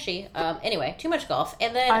your mashie. Anyway, too much golf,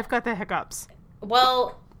 and then I've got the hiccups.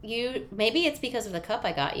 Well, maybe it's because of the cup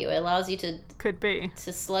I got you. It allows you to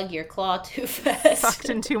slug your claw too fast. Sucked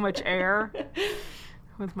in too much air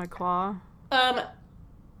with my claw. I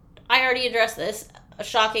already addressed this.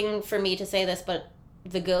 Shocking for me to say this, but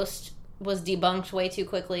the ghost was debunked way too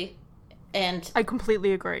quickly, and I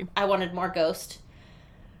completely agree. I wanted more ghost.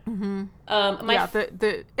 Mm-hmm.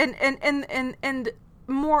 And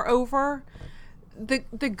moreover,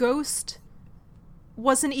 the ghost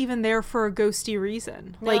wasn't even there for a ghosty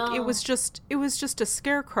reason. No. Like, it was just a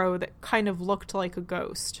scarecrow that kind of looked like a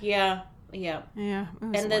ghost. Yeah.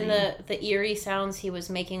 And then the eerie sounds he was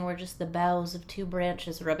making were just the boughs of two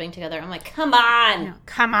branches rubbing together. I'm like, come on! Yeah,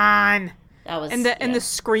 come on! That was and the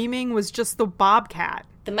screaming was just the bobcat,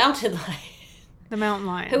 the mountain lion, the mountain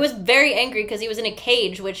lion, who was very angry because he was in a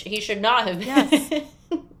cage, which he should not have been. Yes.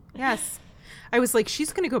 Yes. I was like,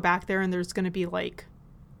 she's gonna go back there, and there's gonna be like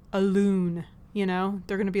a loon. You know,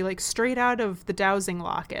 they're gonna be like straight out of the dowsing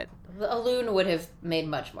locket. A loon would have made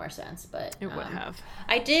much more sense, but it would have.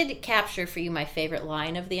 I did capture for you my favorite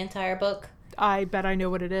line of the entire book. I bet I know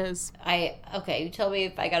what it is. Okay, you tell me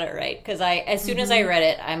if I got it right, because as soon as I read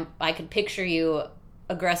it, I could picture you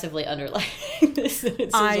aggressively underlining this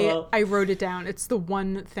as well. I wrote it down. It's the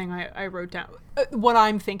one thing I wrote down. What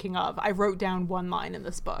I'm thinking of. I wrote down one line in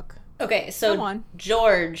this book. Okay, so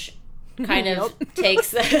George kind of takes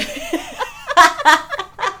the...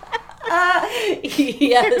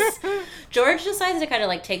 Yes. George decides to kind of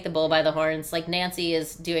like take the bull by the horns. Like, Nancy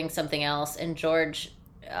is doing something else, and George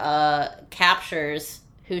captures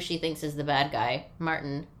who she thinks is the bad guy,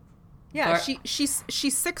 Martin. Yeah, she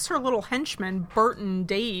sicks her little henchman, Bert and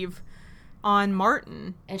Dave, on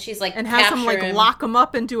Martin, and she's like, and has him like lock him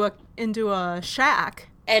up into a shack.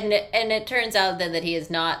 And it turns out that he is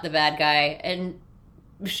not the bad guy, and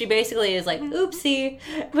she basically is like, oopsie.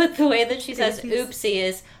 But the way that she says oopsie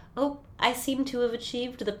is, oh, I seem to have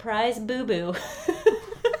achieved the prize boo-boo.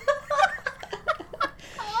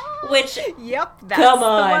 Which, yep, that's the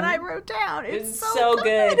one I wrote down. It's so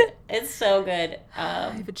good. It's so good.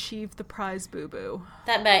 I've achieved the prize boo-boo.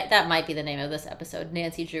 That might be the name of this episode.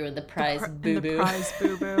 Nancy Drew and the prize boo-boo. The prize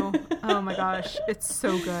boo-boo. Oh my gosh, it's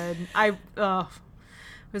so good.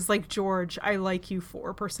 It was like, George, I like you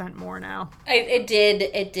 4% more now. It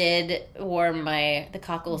did warm the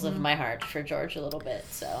cockles of my heart for George a little bit.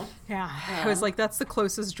 So yeah, I was like, that's the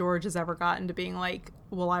closest George has ever gotten to being like,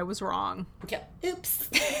 well, I was wrong. Yeah. Oops.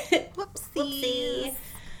 Whoopsie.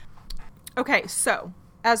 Okay, so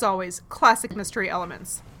as always, classic mystery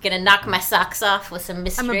elements. Gonna knock my socks off with some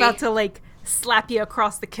mystery. I'm about to like slap you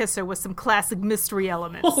across the kisser with some classic mystery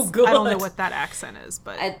elements. Oh, God. I don't know what that accent is,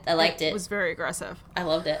 but I liked it. It was very aggressive. I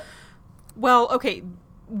loved it. Well, okay,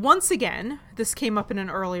 once again, this came up in an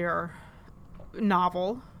earlier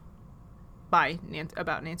novel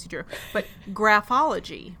about Nancy Drew, but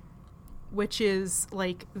graphology, which is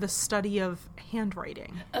like the study of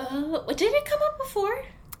handwriting. Did it come up before?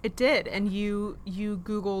 It did, and you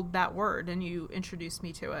Googled that word and you introduced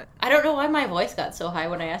me to it. I don't know why my voice got so high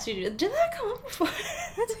when I asked you. Did that come up before?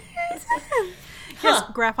 Yes,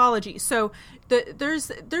 graphology. So there's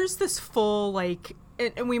this full, like,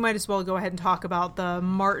 and we might as well go ahead and talk about the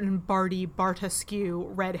Martin Barty Bartescu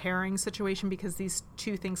red herring situation, because these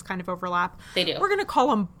two things kind of overlap. They do. We're going to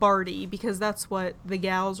call him Barty because that's what the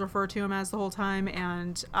gals refer to him as the whole time,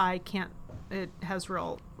 and I can't. It has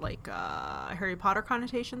real, like, Harry Potter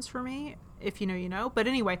connotations for me. If you know, you know. But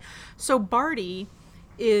anyway, so Barty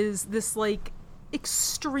is this, like,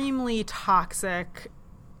 extremely toxic,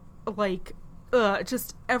 like,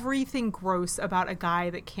 just everything gross about a guy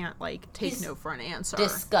that can't, like, take no for an answer.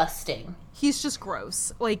 Disgusting. He's just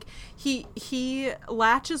gross. Like, he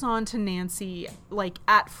latches on to Nancy, like,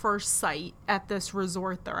 at first sight at this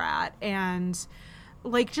resort they're at, and,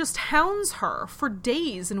 like, just hounds her for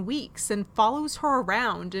days and weeks and follows her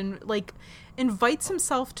around and, like, invites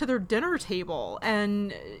himself to their dinner table,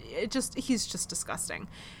 and he's just disgusting.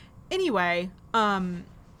 Anyway,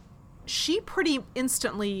 she pretty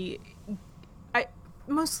instantly,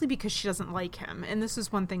 mostly because she doesn't like him, and this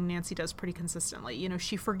is one thing Nancy does pretty consistently, you know,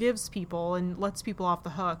 she forgives people and lets people off the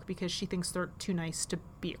hook because she thinks they're too nice to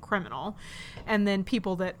be a criminal, and then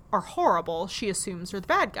people that are horrible she assumes are the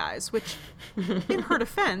bad guys, which in her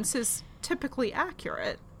defense is typically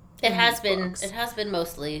accurate. It has been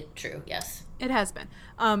mostly true, yes. It has been.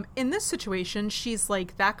 In this situation, she's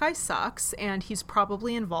like, that guy sucks and he's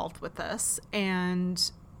probably involved with this,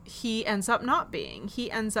 and he ends up not being.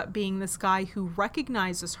 He ends up being this guy who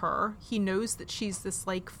recognizes her. He knows that she's this,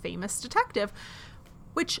 like, famous detective,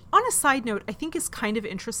 which, on a side note, I think is kind of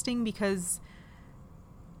interesting because,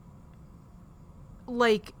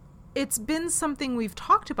 like, it's been something we've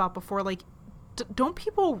talked about before. Like, don't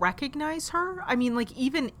people recognize her? I mean, like,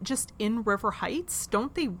 even just in River Heights,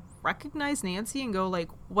 don't they recognize Nancy and go, like,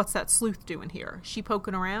 what's that sleuth doing here? She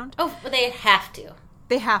poking around? Oh, but they have to.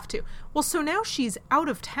 They have to. Well, so now she's out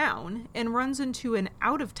of town and runs into an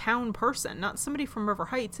out-of-town person, not somebody from River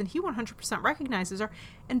Heights, and he 100% recognizes her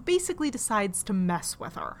and basically decides to mess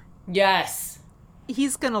with her. Yes.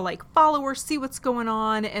 He's gonna, like, follow her, see what's going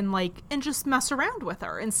on, and, like, and just mess around with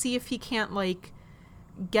her and see if he can't, like,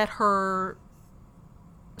 get her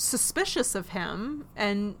suspicious of him,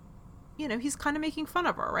 and, you know, he's kind of making fun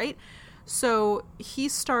of her, right? So he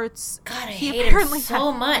starts... God, I hate him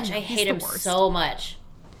so much. I hate him so much.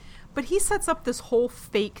 But he sets up this whole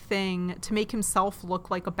fake thing to make himself look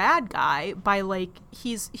like a bad guy by, like,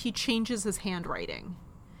 he changes his handwriting.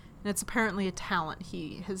 And it's apparently a talent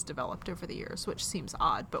he has developed over the years, which seems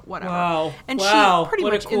odd, but whatever. Wow. And wow. she pretty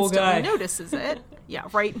what much cool instantly guy. notices it. Yeah,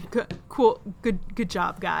 right? Good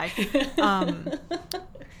job, guy.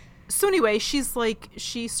 So anyway, she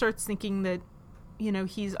starts thinking that, you know,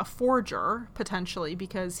 he's a forger, potentially,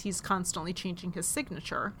 because he's constantly changing his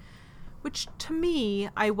signature. Which, to me,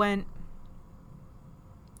 I went,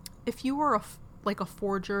 if you were a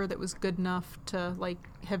forger that was good enough to, like,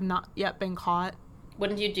 have not yet been caught,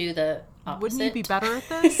 wouldn't you do the opposite? Wouldn't you be better at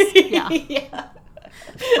this? Yeah. Yeah.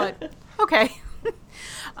 But, okay.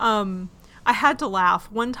 I had to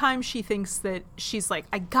laugh. One time she thinks that she's like,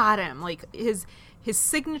 I got him. Like, his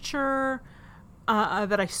signature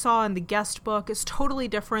that I saw in the guest book is totally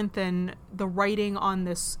different than the writing on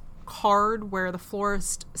this card where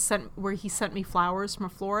he sent me flowers from a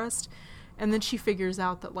florist. And then she figures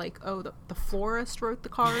out that, like, oh, the florist wrote the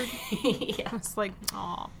card. Yeah. It's like,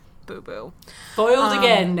 aw, boo-boo. Foiled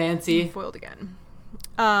again, Nancy. Foiled again.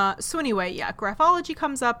 So anyway, yeah, graphology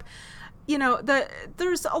comes up. You know,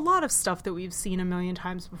 there's a lot of stuff that we've seen a million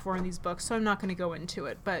times before in these books, so I'm not going to go into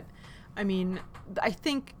it. But, I mean, I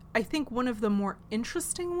think one of the more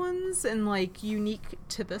interesting ones and, like, unique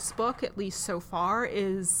to this book, at least so far,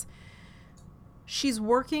 is she's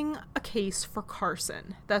working a case for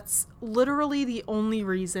Carson. That's literally the only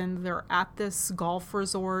reason they're at this golf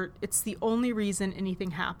resort. It's the only reason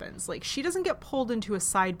anything happens. Like, she doesn't get pulled into a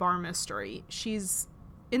sidebar mystery. She's,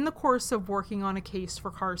 in the course of working on a case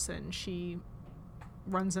for Carson, she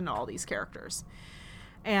runs into all these characters.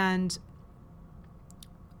 And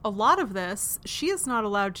a lot of this, she is not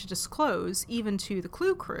allowed to disclose, even to the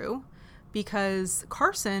Clue crew, because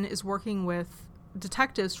Carson is working with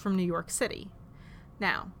detectives from New York City.. 'City.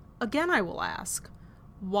 Now, again, I will ask,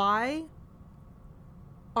 why,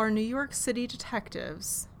 if Carson are New York City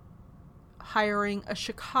detectives hiring a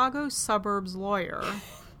Chicago suburbs lawyer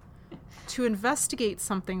to investigate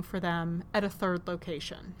something for them at a third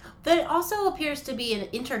location. That also appears to be an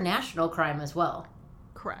international crime as well.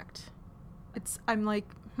 Correct. I'm like,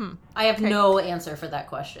 I have okay. no answer for that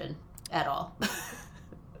question at all.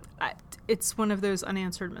 It's one of those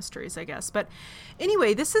unanswered mysteries, I guess. But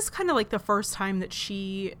anyway, this is kind of like the first time that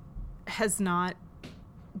she has not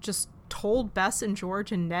just told Bess and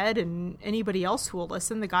George and Ned and anybody else who will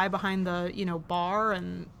listen, the guy behind the, bar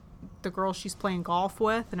and the girl she's playing golf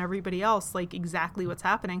with and everybody else, like exactly what's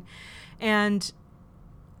happening. And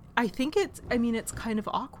I think it's kind of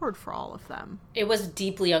awkward for all of them. It was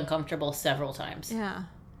deeply uncomfortable several times. Yeah.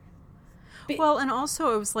 Well, and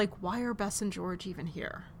also it was like, why are Bess and George even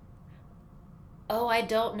here? Oh, I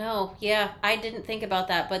don't know. Yeah, I didn't think about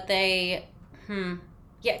that, but they...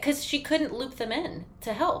 Yeah, because she couldn't loop them in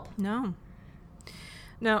to help. No.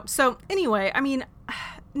 So, anyway,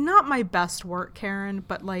 not my best work, Karen,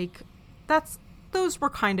 but, like, those were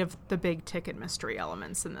kind of the big ticket mystery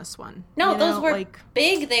elements in this one. No, those were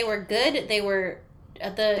big. They were good. They were...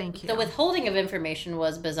 Thank you. The withholding of information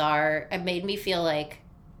was bizarre. It made me feel like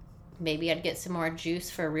maybe I'd get some more juice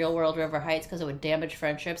for Real World River Heights because it would damage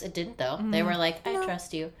friendships. It didn't, though. They were like, I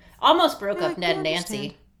trust you. Almost broke up Ned and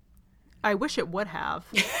Nancy. I wish it would have.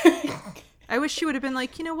 I wish she would have been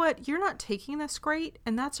like, you know what? You're not taking this great,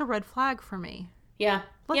 and that's a red flag for me. Yeah.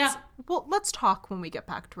 Well, let's talk when we get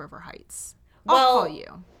back to River Heights. Well, I'll call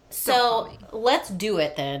you. So let's do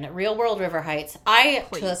it then. Real World River Heights. I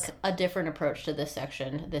Please. took a different approach to this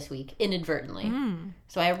section this week, inadvertently.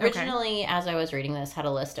 So I originally, as I was reading this, had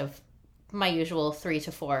a list of my usual 3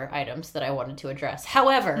 to 4 items that I wanted to address.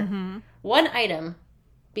 However, one item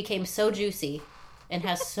became so juicy and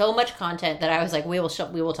has so much content that I was like, we will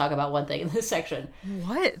talk about one thing in this section.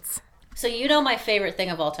 What? So my favorite thing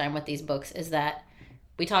of all time with these books is that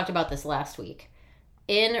we talked about this last week.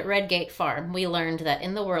 In Redgate Farm, we learned that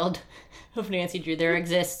in the world of Nancy Drew, there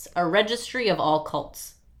exists a registry of all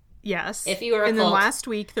cults. Yes. If you were a and cult, then last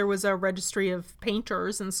week there was a registry of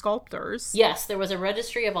painters and sculptors. Yes, there was a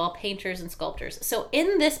registry of all painters and sculptors. So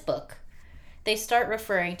in this book, they start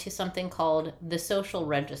referring to something called the Social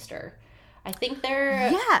Register. I think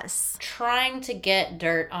they're trying to get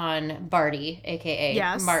dirt on Barty,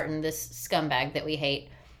 a.k.a. Martin, this scumbag that we hate.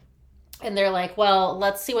 And they're like, well,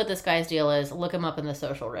 let's see what this guy's deal is. Look him up in the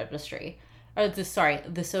Social Registry. The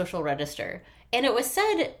Social Register. And it was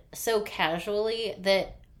said so casually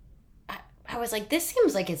that I was like, this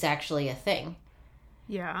seems like it's actually a thing.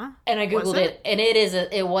 Yeah. And I Googled it, and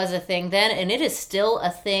it was a thing then, and it is still a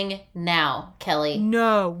thing now, Kelly.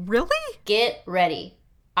 No, really? Get ready.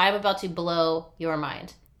 I'm about to blow your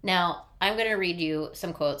mind. Now, I'm going to read you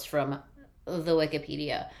some quotes from the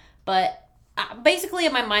Wikipedia. But basically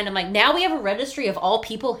in my mind, I'm like, now we have a registry of all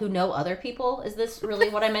people who know other people? Is this really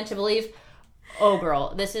what I meant to believe? Oh,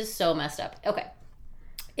 girl, this is so messed up. Okay.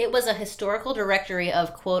 It was a historical directory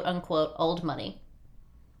of quote-unquote old money.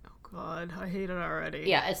 Oh, God, I hate it already.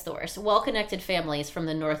 Yeah, it's the worst. Well-connected families from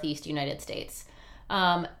the Northeast United States.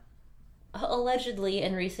 Allegedly,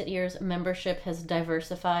 in recent years, membership has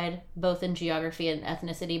diversified both in geography and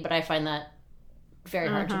ethnicity, but I find that very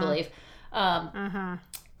hard to believe.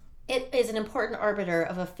 It is an important arbiter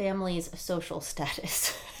of a family's social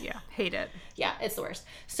status. Yeah, hate it. Yeah, it's the worst.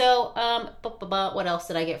 So, what else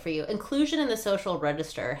did I get for you? Inclusion in the Social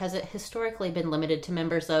Register has historically been limited to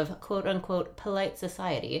members of quote-unquote polite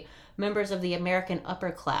society, members of the American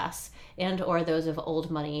upper class, and or those of old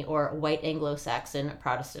money or white Anglo-Saxon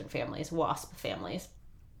Protestant families, WASP families.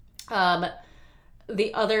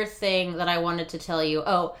 The other thing that I wanted to tell you,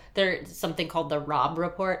 there's something called the Robb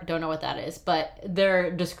Report. Don't know what that is, but their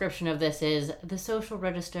description of this is, the Social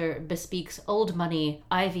Register bespeaks old money,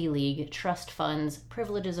 Ivy League, trust funds,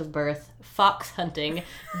 privileges of birth, fox hunting,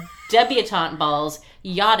 debutante balls,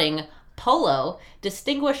 yachting, polo,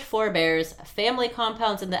 distinguished forebears, family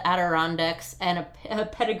compounds in the Adirondacks, and a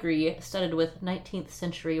pedigree studded with 19th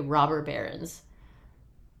century robber barons.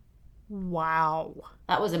 Wow.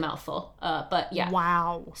 That was a mouthful. But yeah.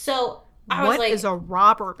 Wow. So I was like, what is a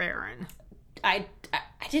robber baron? I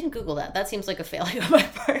didn't Google that. That seems like a failure on my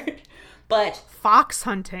part. But fox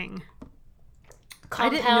hunting.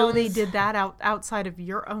 Compounds. I didn't know they did that outside of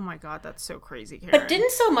your. Oh my God, that's so crazy, Karen. But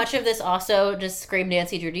didn't so much of this also just scream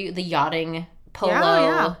Nancy Drew? The yachting,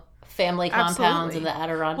 polo, family compounds in the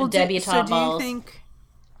Adirondack, debutante balls. Do you think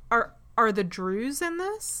are the Drews in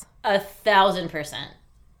this? 1,000%.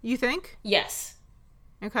 You think? Yes.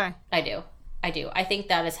 Okay. I do. I think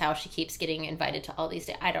that is how she keeps getting invited to all these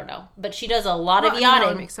days. I don't know. But she does a lot of yachting.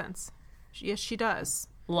 That makes sense. Yes, she does.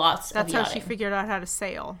 Lots That's of how yachting. she figured out how to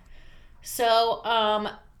sail. So,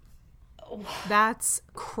 That's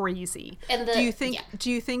crazy. And do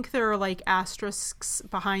you think there are like asterisks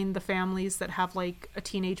behind the families that have like a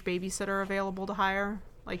teenage babysitter available to hire,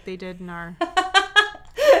 like they did in our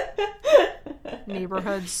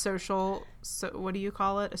neighborhood what do you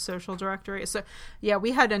call it? A social directory. So yeah,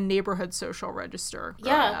 we had a neighborhood social register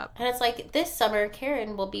growing up. And it's like, this summer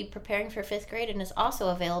Karen will be preparing for 5th grade and is also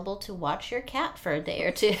available to watch your cat for a day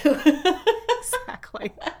or two.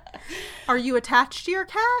 Exactly. Are you attached to your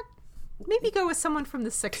cat? Maybe go with someone from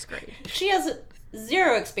the 6th grade. She has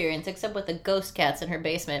zero experience except with the ghost cats in her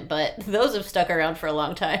basement, but those have stuck around for a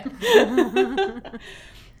long time.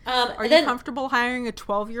 Are you comfortable hiring a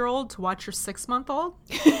 12-year-old to watch your 6-month-old?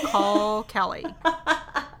 Call Kelly.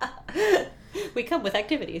 We come with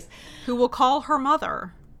activities. Who will call her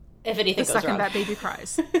mother if anything the goes second wrong. that baby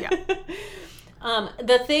cries. Yeah.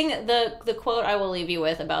 The quote I will leave you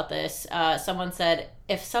with about this, someone said,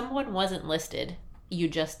 if someone wasn't listed, you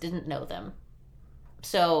just didn't know them.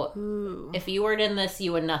 So, Ooh. if you weren't in this,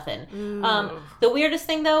 you were nothing. The weirdest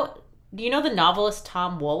thing, though, do you know the novelist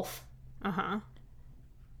Tom Wolfe? Uh-huh.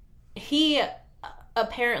 He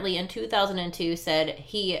apparently in 2002 said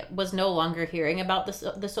he was no longer hearing about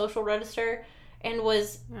the social register and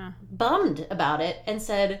was bummed about it and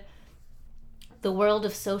said, the world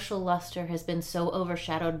of social luster has been so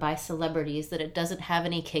overshadowed by celebrities that it doesn't have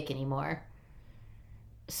any kick anymore.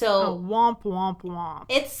 So womp, womp, womp.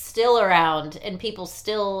 It's still around and people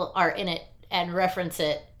still are in it and reference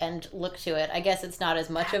it and look to it. I guess it's not as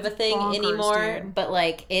much of a thing anymore, dude. but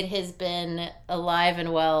like it has been alive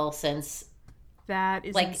and well since that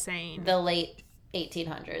is like insane. the late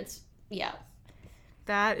 1800s. Yeah.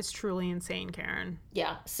 That is truly insane, Karen.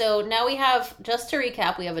 Yeah. So now we have, just to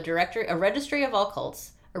recap, we have a registry of all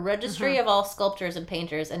cults, a registry of all sculptors and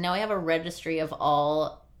painters, and now we have a registry of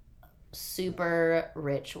all super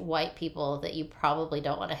rich white people that you probably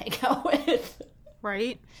don't want to hang out with.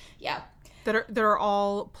 Right? Yeah. That are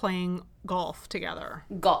all playing golf together.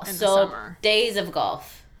 Golf. In the So summer. days of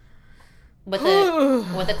golf. With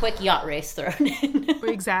a quick yacht race thrown in.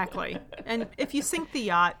 Exactly. And if you sink the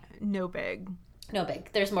yacht, no big. No big.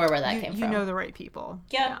 There's more where that came from. You know the right people.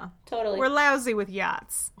 Yeah, totally. We're lousy with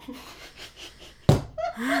yachts.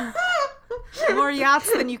 More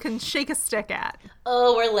yachts than you can shake a stick at.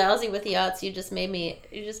 Oh, we're lousy with yachts. You just made me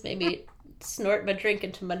snort my drink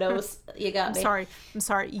into my nose. You got me. I'm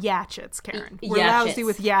sorry. Yatchets, Karen. We're Yatchets. lousy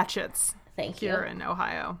with yatchets. Thank you. Here in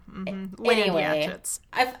Ohio. Mm-hmm. Anyway, Land yatchets.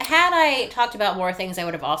 Had I talked about more things, I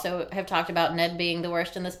would have also have talked about Ned being the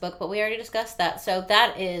worst in this book, but we already discussed that. So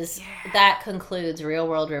that concludes Real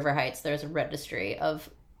World River Heights. There's a registry of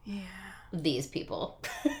these people.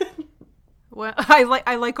 Well, I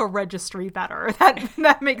like a registry better.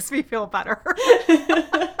 That makes me feel better.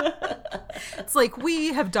 It's like,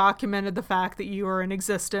 we have documented the fact that you are in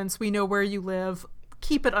existence. We know where you live.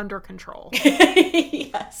 Keep it under control.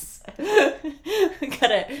 Yes.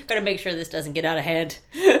 Gotta make sure this doesn't get out of hand.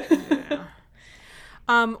 Yeah.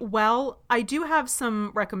 Well, I do have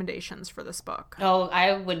some recommendations for this book. Oh,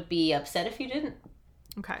 I would be upset if you didn't.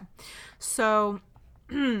 Okay. So,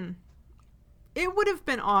 it would have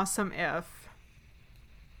been awesome if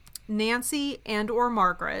Nancy and or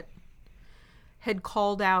Margaret had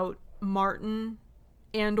called out Martin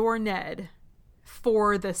and or Ned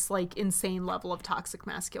for this like insane level of toxic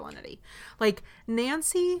masculinity. Like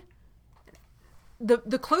Nancy,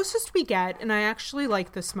 the closest we get, and I actually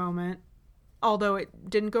like this moment, although it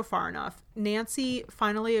didn't go far enough, Nancy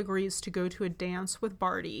finally agrees to go to a dance with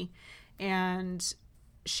Barty, and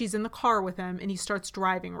she's in the car with him, and he starts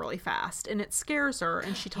driving really fast, and it scares her,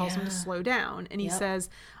 and she tells him to slow down, and he says,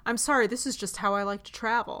 I'm sorry, this is just how I like to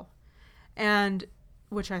travel. And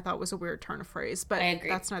which I thought was a weird turn of phrase, but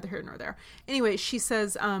that's neither here nor there. Anyway, she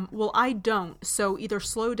says, well, I don't, so either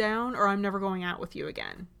slow down or I'm never going out with you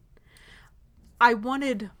again. I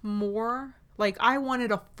wanted more. Like, I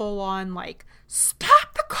wanted a full-on, like,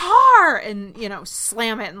 stop the car! And,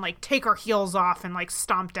 slam it and, like, take her heels off and, like,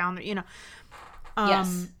 stomp down the,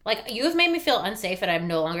 Yes. Like, you have made me feel unsafe and I'm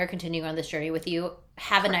no longer continuing on this journey with you.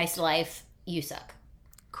 Have a nice life. You suck.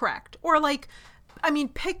 Correct. Or, like,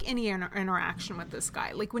 pick any interaction with this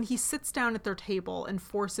guy. Like when he sits down at their table and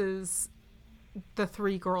forces the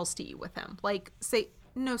 3 girls to eat with him. Like, say,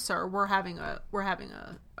 no, sir, we're having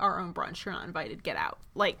our own brunch. You're not invited. Get out.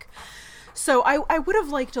 Like, so I would have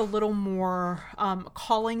liked a little more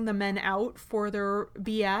calling the men out for their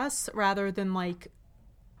BS rather than like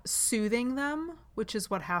soothing them, which is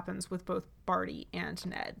what happens with both Barty and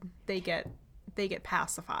Ned. They get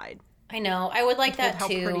pacified. I know. I would like that how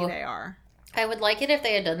too. How pretty they are. I would like it if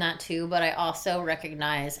they had done that too, but I also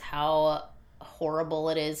recognize how horrible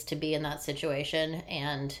it is to be in that situation.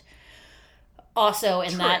 And also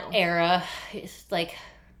in that era, it's like,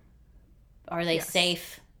 are they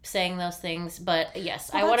safe saying those things? But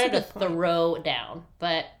yes, I wanted to throw down.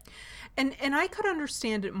 But and I could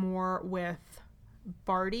understand it more with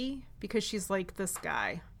Barty, because she's like, this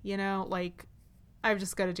guy, you know, like, I've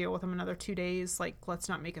just got to deal with him another 2 days. Like, let's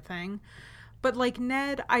not make a thing. But like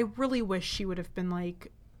Ned, I really wish she would have been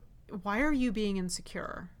like, why are you being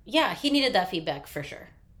insecure? Yeah, he needed that feedback for sure.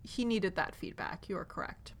 He needed that feedback. You are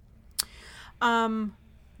correct.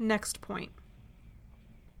 Next point.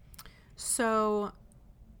 So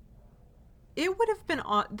it would have been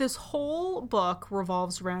this whole book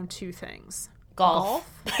revolves around two things. Golf.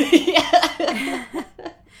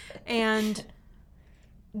 And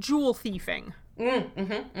jewel thieving.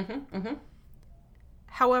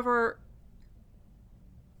 However,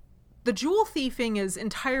 the jewel thieving is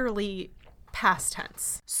entirely past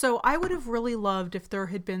tense. So I would have really loved if there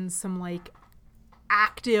had been some like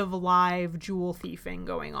active live jewel thieving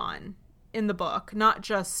going on in the book, not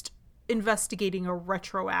just investigating a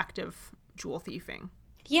retroactive jewel thieving.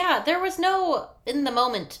 Yeah, there was no in the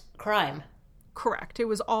moment crime. Correct. It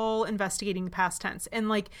was all investigating past tense. And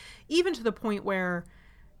like, even to the point where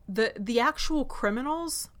the actual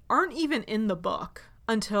criminals aren't even in the book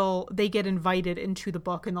until they get invited into the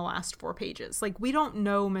book in the last 4 pages. Like, we don't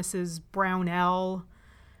know Mrs. Brownell.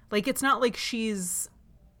 Like, it's not like she's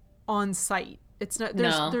on site. It's not,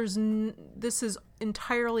 this is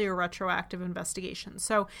entirely a retroactive investigation.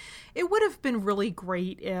 So it would have been really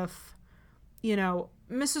great if, you know,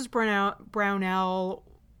 Mrs. Brownell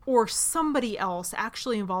or somebody else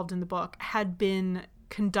actually involved in the book had been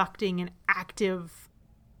conducting an active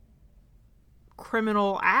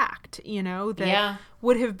criminal act, you know, that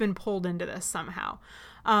would have been pulled into this somehow.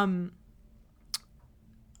 One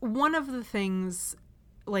of the things,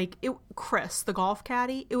 like, Chris, the golf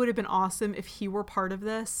caddy, it would have been awesome if he were part of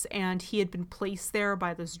this and he had been placed there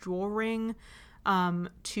by this jewel ring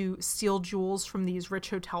to steal jewels from these rich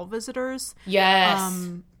hotel visitors. Yes.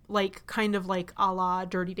 Like, kind of like a la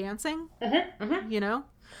Dirty Dancing, you know?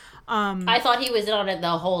 I thought he was in on it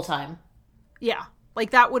the whole time. Yeah. Like,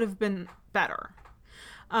 that would have been better.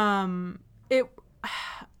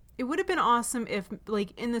 It would have been awesome if,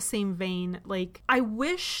 like, in the same vein, like, I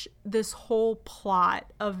wish this whole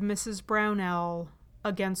plot of Mrs. Brownell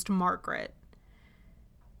against Margaret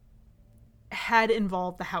had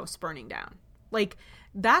involved the house burning down. Like,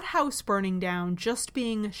 that house burning down just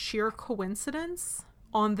being sheer coincidence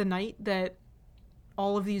on the night that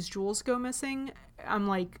all of these jewels go missing, I'm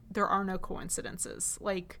like, there are no coincidences.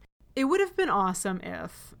 Like, it would have been awesome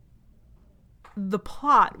if the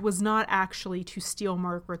plot was not actually to steal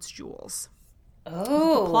Margaret's jewels.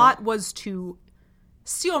 Oh. The plot was to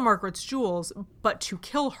steal Margaret's jewels, but to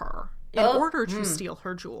kill her in order to steal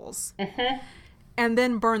her jewels. And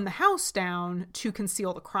then burn the house down to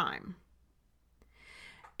conceal the crime.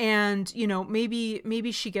 And, you know,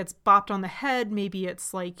 maybe she gets bopped on the head. Maybe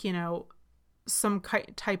it's like, you know, some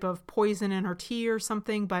type of poison in her tea or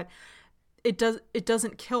something, but it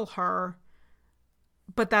doesn't kill her.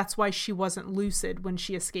 But that's why she wasn't lucid when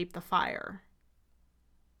she escaped the fire.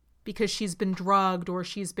 Because she's been drugged or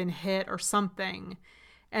she's been hit or something.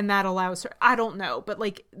 And that allows her, I don't know, but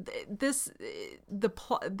like the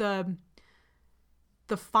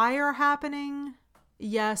fire happening,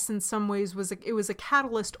 yes, in some ways it was a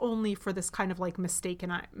catalyst only for this kind of like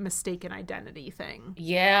mistaken identity thing.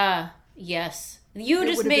 Yeah. Yes. You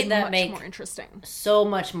just made that make more interesting. So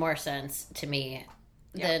much more sense to me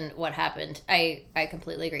than what happened. I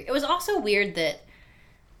completely agree. It was also weird that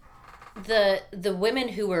the women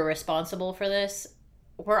who were responsible for this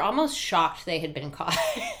were almost shocked they had been caught.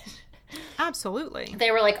 Absolutely.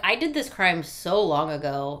 They were like, I did this crime so long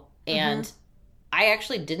ago, and I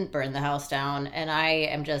actually didn't burn the house down, and I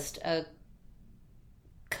am just a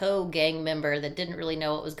co-gang member that didn't really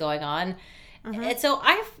know what was going on. And so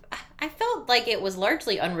I felt like it was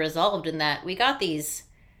largely unresolved in that we got these,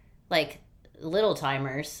 like, little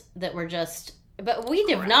timers that were just... But we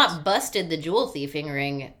have not busted the jewel thieving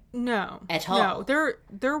ring. No. At all. No,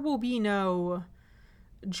 there will be no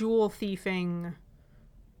jewel thieving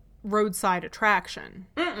roadside attraction.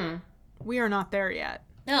 We are not there yet.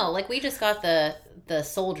 No, like, we just got the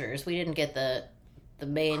soldiers. We didn't get the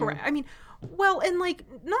main... Correct. I mean, well, and, like,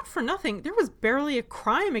 not for nothing, there was barely a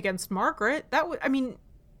crime against Margaret. That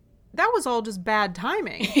was all just bad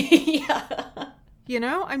timing. Yeah. You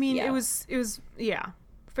know? I mean, it was,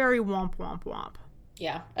 very womp, womp, womp.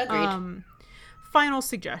 Yeah, agreed. Final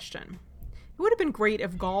suggestion. It would have been great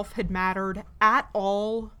if golf had mattered at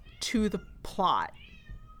all to the plot.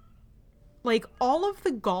 Like, all of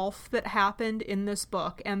the golf that happened in this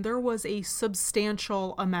book, and there was a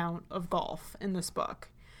substantial amount of golf in this book.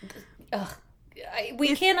 Ugh.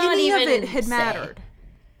 If any of it had mattered,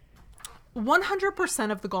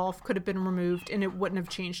 100% of the golf could have been removed and it wouldn't have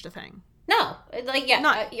changed a thing. No. Like,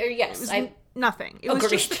 yeah. Yes. Nothing. It was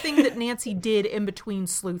just the thing that Nancy did in between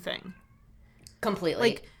sleuthing. Completely.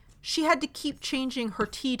 Like, she had to keep changing her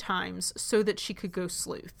tea times so that she could go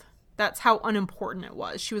sleuth. That's how unimportant it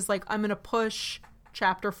was. She was like, I'm going to push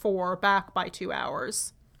chapter 4 back by 2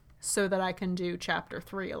 hours so that I can do chapter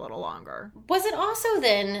 3 a little longer. Was it also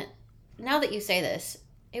then, now that you say this,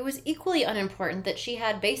 it was equally unimportant that she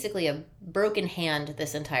had basically a broken hand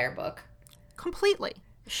this entire book? Completely.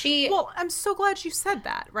 She... Well, I'm so glad you said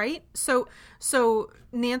that, right? So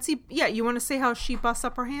Nancy, yeah, you want to say how she busts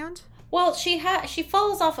up her hand? Well, she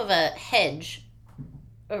falls off of a hedge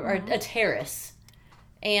or a terrace.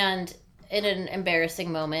 And in an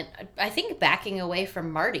embarrassing moment, I think backing away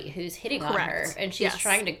from Marty, who's hitting on her. And she's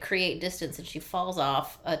trying to create distance, and she falls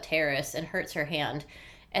off a terrace and hurts her hand.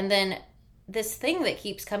 And then this thing that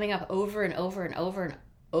keeps coming up over and over and over and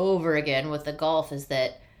over again with the golf is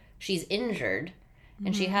that she's injured.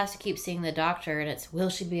 And she has to keep seeing the doctor. And it's, will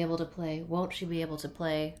she be able to play? Won't she be able to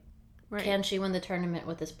play? Right. Can she win the tournament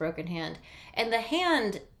with this broken hand? And the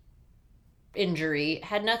hand injury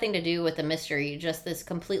had nothing to do with the mystery, just this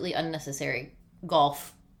completely unnecessary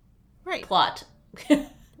golf plot.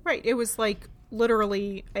 Right. It was like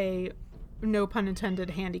literally a, no pun intended,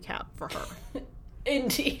 handicap for her.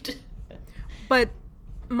 Indeed. But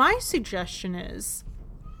my suggestion is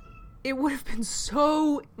it would have been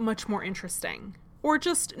so much more interesting, or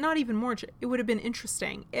just not even more, it would have been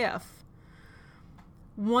interesting if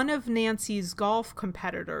one of Nancy's golf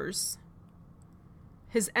competitors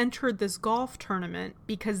has entered this golf tournament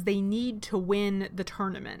because they need to win the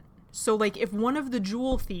tournament. So, like, if one of the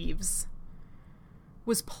jewel thieves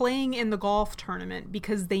was playing in the golf tournament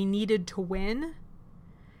because they needed to win,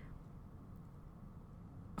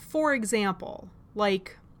 for example,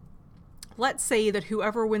 like, let's say that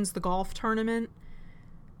whoever wins the golf tournament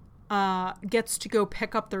gets to go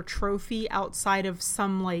pick up their trophy outside of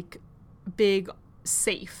some, like, big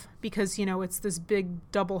safe, because, you know, it's this big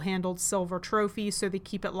double-handled silver trophy, so they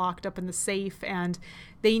keep it locked up in the safe, and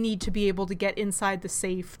they need to be able to get inside the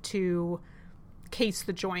safe to case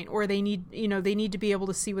the joint, or they need to be able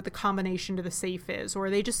to see what the combination to the safe is,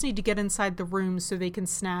 or they just need to get inside the room so they can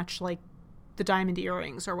snatch, like, the diamond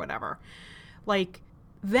earrings or whatever. Like,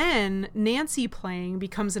 then Nancy playing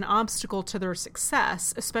becomes an obstacle to their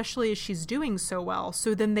success, especially as she's doing so well,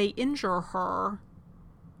 so then they injure her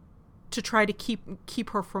to try to keep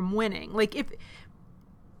her from winning. Like,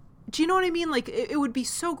 do you know what I mean? Like, it would be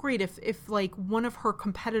so great if like one of her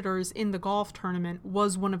competitors in the golf tournament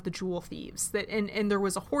was one of the jewel thieves, that and there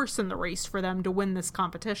was a horse in the race for them to win this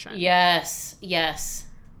competition. Yes. Anyway.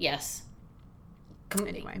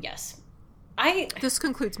 Yes. This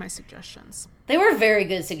concludes my suggestions. They were very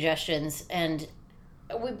good suggestions, and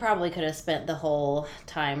we probably could have spent the whole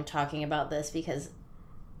time talking about this, because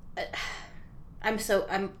I'm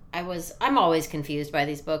always confused by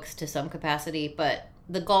these books to some capacity, but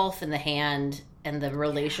the golf and the hand and the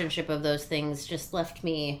relationship of those things just left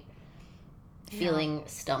me feeling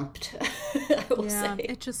stumped. I will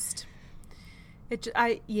say.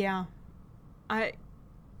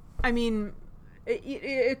 I mean,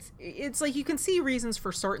 it's like you can see reasons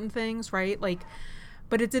for certain things, right? Like,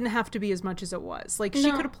 but it didn't have to be as much as it was. Like,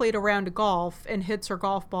 she could have played a round of golf and hits her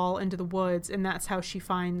golf ball into the woods, and that's how she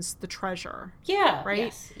finds the treasure. Yeah.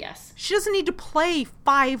 Right? Yes. She doesn't need to play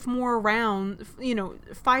 5 more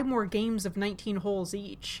games of 19 holes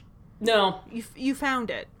each. No. You found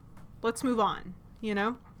it. Let's move on, you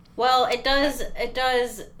know? Well, it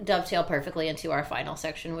does dovetail perfectly into our final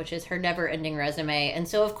section, which is her never-ending resume. And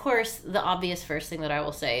so, of course, the obvious first thing that I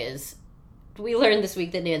will say is, we learned this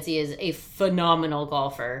week that Nancy is a phenomenal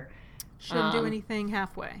golfer. She didn't do anything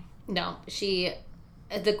halfway. No, the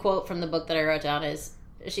quote from the book that I wrote down is,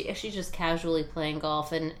 she's just casually playing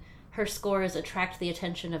golf, and her scores attract the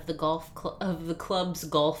attention of the club's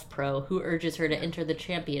golf pro, who urges her to enter the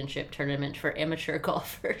championship tournament for amateur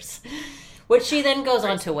golfers, which she then goes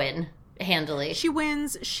on to win handily. She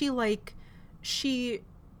wins. I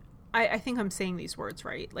think I'm saying these words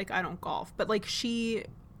right. Like, I don't golf, but like, she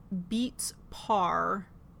beats par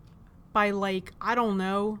by, like, I don't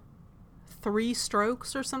know, 3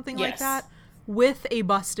 strokes or something like that, with a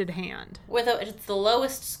busted hand. It's the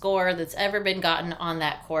lowest score that's ever been gotten on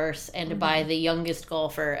that course, and by the youngest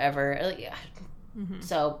golfer ever.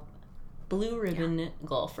 So, blue ribbon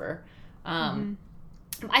golfer. I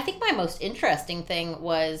think my most interesting thing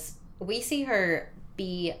was we see her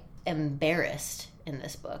be embarrassed in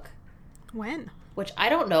this book. When? Which I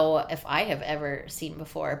don't know if I have ever seen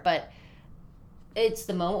before, but it's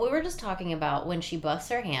the moment we were just talking about when she busts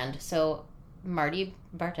her hand. So Marty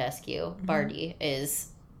Bartescu, Barty, is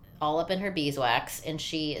all up in her beeswax, and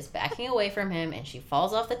she is backing away from him, and she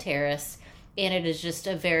falls off the terrace, and it is just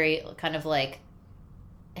a very kind of like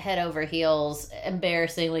head over heels,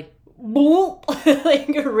 embarrassing, like boop, like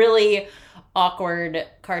a really awkward,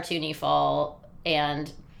 cartoony fall.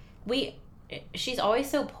 And she's always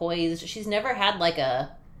so poised. She's never had like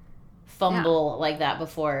a fumble like that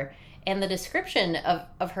before. And the description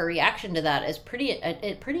of her reaction to that is pretty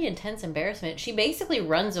intense embarrassment. She basically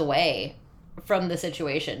runs away from the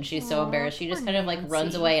situation. She's so embarrassed. She just kind of like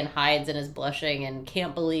runs away and hides and is blushing and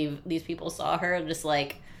can't believe these people saw her and just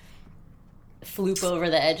like floop over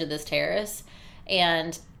the edge of this terrace.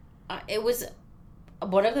 And it was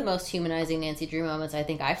one of the most humanizing Nancy Drew moments I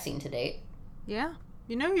think I've seen to date. Yeah.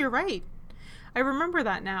 You're right. I remember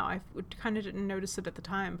that now. I kind of didn't notice it at the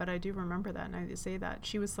time, but I do remember that, and I say that.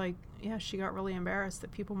 She was like, yeah, she got really embarrassed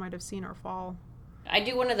that people might have seen her fall. I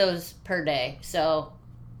do one of those per day, so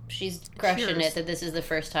she's crushing Cheers. it that this is the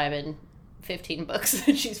first time in 15 books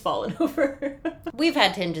that she's fallen over. We've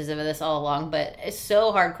had tinges of this all along, but it's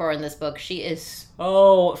so hardcore in this book. She is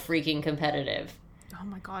so freaking competitive. Oh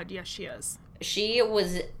my god, yes, she is. She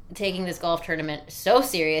was taking this golf tournament so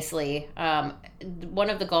seriously. One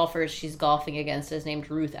of the golfers she's golfing against is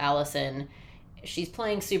named Ruth Allison. She's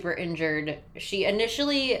playing super injured. She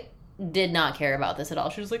initially did not care about this at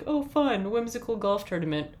all. She was like, oh, fun, whimsical golf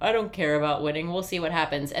tournament. I don't care about winning. We'll see what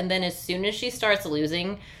happens. And then as soon as she starts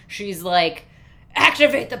losing, she's like,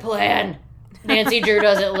 activate the plan. Nancy Drew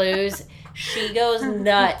doesn't lose. She goes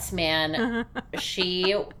nuts, man.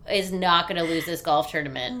 She is not going to lose this golf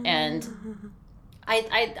tournament. And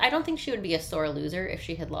I don't think she would be a sore loser if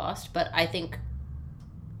she had lost, but I think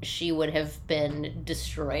she would have been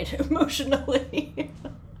destroyed emotionally.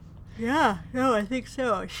 Yeah, no, I think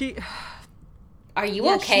so. Are you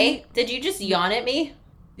okay? Did you just yawn at me?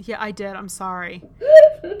 Yeah, I did. I'm sorry.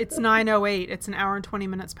 It's 9:08. It's an hour and 20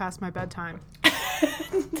 minutes past my bedtime.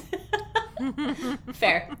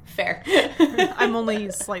 Fair. I'm only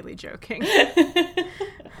slightly joking.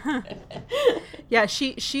 Yeah,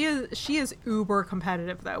 she is uber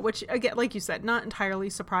competitive though, which again, like you said, not entirely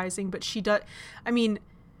surprising, but she does. I mean,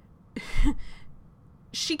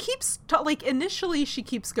 she keeps initially she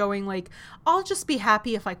keeps going like, I'll just be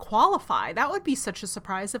happy if I qualify. That would be such a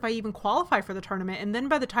surprise if I even qualify for the tournament. And then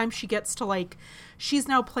by the time she gets to like, she's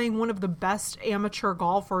now playing one of the best amateur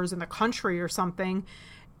golfers in the country or something.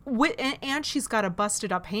 And she's got a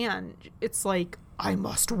busted up hand. It's like, I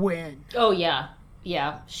must win. Oh, yeah.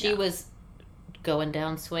 She was going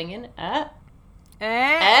down swinging.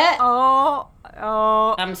 Oh.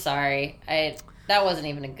 I'm sorry. That wasn't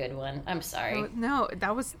even a good one. I'm sorry. No,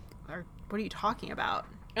 that was... What are you talking about?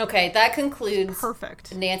 Okay, that concludes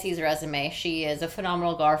Perfect. Nancy's resume. She is a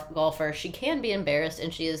phenomenal golfer. She can be embarrassed,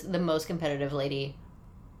 and she is the most competitive lady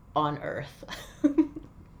on earth.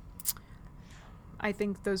 I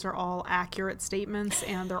think those are all accurate statements,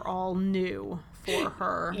 and they're all new for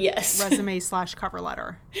her resume/cover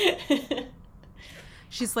letter.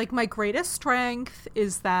 She's like, my greatest strength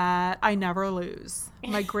is that I never lose.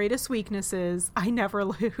 My greatest weakness is I never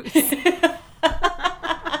lose.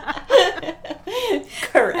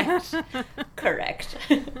 Correct.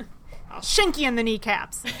 I'll shank you in the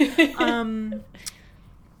kneecaps.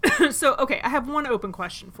 So, okay, I have one open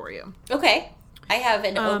question for you. Okay. I have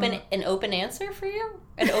an open answer for you.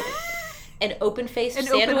 An open faced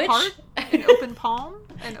sandwich. Open heart, an open palm,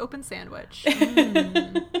 an open sandwich.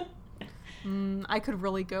 I could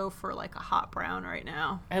really go for like a hot brown right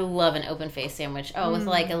now. I love an open faced sandwich. Oh, with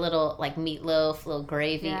like a little like meatloaf, a little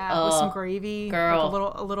gravy. Yeah, with some gravy. Girl.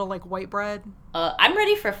 Like a little like white bread. I'm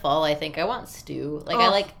ready for fall. I think I want stew.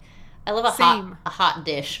 Like I love a hot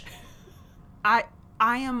dish. I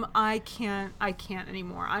can't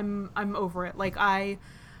anymore. I'm over it. Like I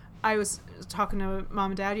was talking to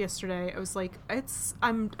mom and dad yesterday. I was like,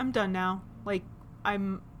 I'm done now. Like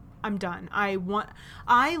I'm done. I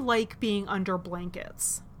like being under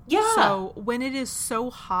blankets. Yeah. So when it is so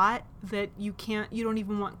hot that you don't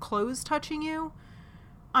even want clothes touching you,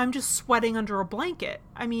 I'm just sweating under a blanket.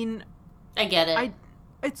 I mean, I get it.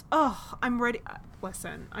 I'm ready.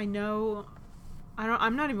 Listen, I know.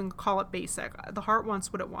 I'm not even gonna call it basic. The heart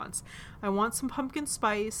wants what it wants. I want some pumpkin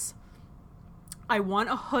spice. I want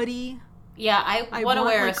a hoodie. Yeah, I want to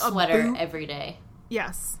wear like a sweater every day.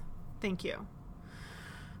 Yes. Thank you.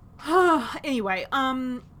 Anyway,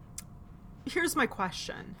 here's my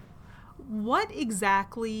question. What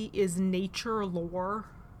exactly is nature lore?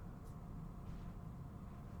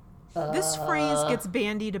 This phrase gets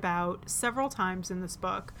bandied about several times in this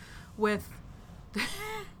book with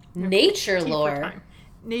nature T for lore. time.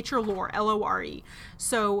 Nature lore, Lore.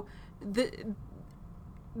 So the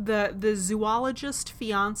zoologist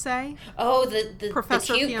fiance, Oh, the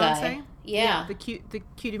professor the cute fiance, guy. Yeah. the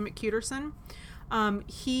cutie McCuterson.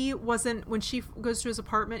 He wasn't, when she goes to his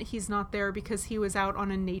apartment, he's not there because he was out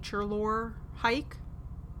on a nature lore hike.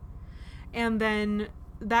 And then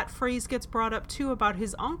that phrase gets brought up too about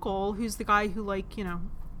his uncle, who's the guy who, like, you know,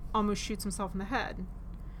 almost shoots himself in the head.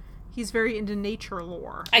 He's very into nature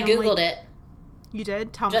lore. I And I'm Googled like, it You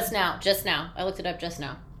did? Tell me. just now. I looked it up just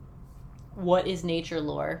now. What is nature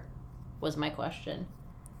lore? Was my question.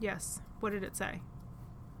 Yes. What did it say?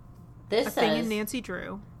 This A says thing in Nancy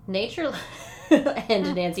Drew. nature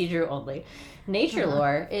and Nancy Drew only. Nature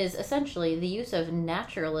lore is essentially the use of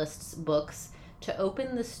naturalists' books to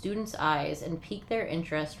open the students' eyes and pique their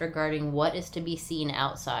interest regarding what is to be seen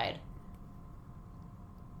outside.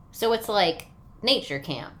 So it's like nature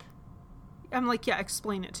camp. I'm like, yeah,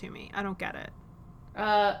 explain it to me. I don't get it.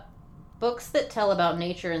 Books that tell about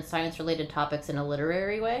nature and science-related topics in a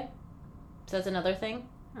literary way, says another thing.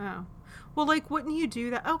 Oh. Well, like, wouldn't you do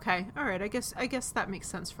that? Okay. All right. I guess that makes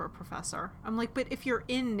sense for a professor. I'm like, but if you're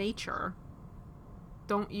in nature,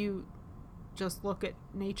 don't you just look at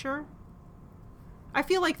nature? I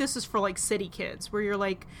feel like this is for, like, city kids, where you're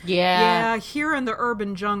like, Yeah. here in the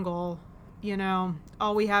urban jungle, you know,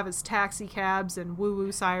 all we have is taxi cabs and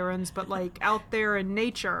woo-woo sirens, but, like, out there in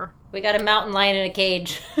nature, We got a mountain lion in a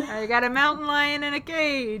cage. I got a mountain lion in a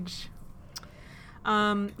cage.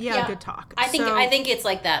 Good talk. I think it's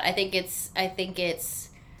like that. I think it's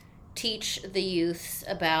teach the youths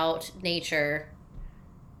about nature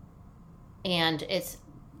and its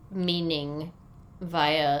meaning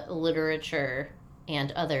via literature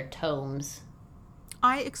and other tomes.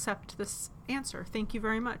 I accept this answer. Thank you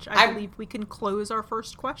very much. I believe we can close our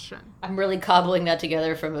first question. I'm really cobbling that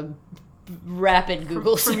together from a rapid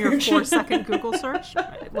Google search. From your 4-second Google search.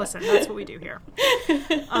 Listen, that's what we do here.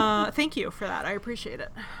 Thank you for that. I appreciate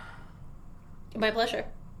it. My pleasure.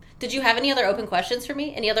 Did you have any other open questions for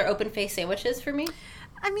me? Any other open face sandwiches for me?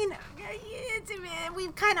 I mean,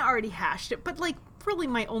 we've kind of already hashed it, but, like, really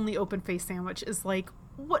my only open face sandwich is, like,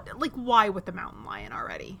 why with the mountain lion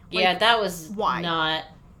already? Like, Yeah, that was why?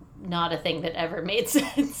 not a thing that ever made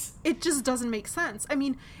sense. It just doesn't make sense. I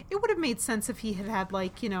mean, it would have made sense if he had,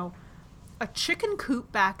 like, you know, a chicken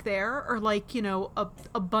coop back there, or, like, you know,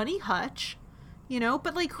 a bunny hutch, you know,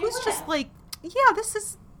 but, like, who's just like, yeah, this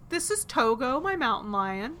is Togo, my mountain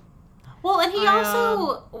lion. Well, and he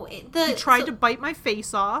He tried to bite my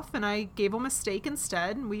face off, and I gave him a steak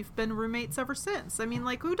instead, and we've been roommates ever since. I mean,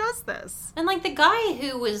 like, who does this? And, like, the guy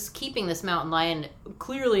who was keeping this mountain lion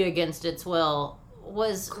clearly against its will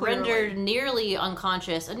was rendered nearly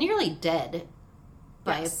unconscious and nearly dead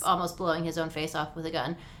by almost blowing his own face off with a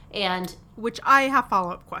gun. And which I have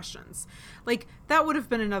follow-up questions. Like, that would have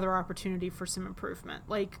been another opportunity for some improvement.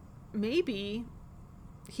 Like, maybe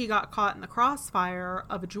he got caught in the crossfire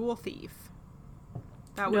of a jewel thief.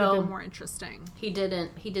 That would have been more interesting. He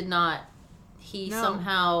didn't. He did not. He No.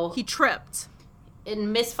 somehow He tripped.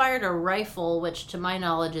 and misfired a rifle, which to my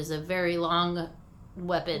knowledge is a very long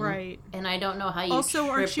weapon. Right. And I don't know how you Also,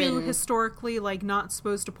 aren't you in... historically, like, not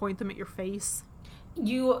supposed to point them at your face?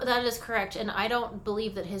 That is correct, and I don't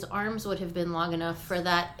believe that his arms would have been long enough for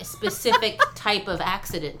that specific type of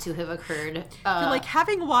accident to have occurred. Like,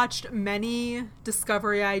 having watched many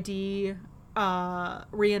Discovery ID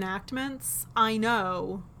reenactments, I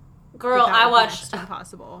know. Girl, that would be just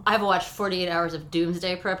impossible. I've watched 48 Hours of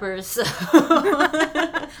Doomsday Preppers, so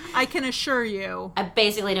I can assure you, I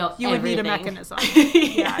basically know you everything. would need a mechanism.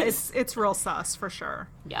 Yes. Yeah, it's real sus for sure.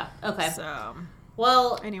 Yeah, okay. So,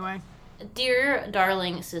 Well, anyway. dear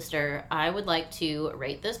darling sister, I would like to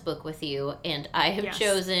rate this book with you, and I have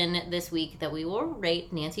chosen this week that we will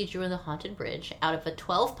rate Nancy Drew and the Haunted Bridge out of a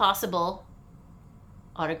 12 possible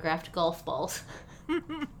autographed golf balls.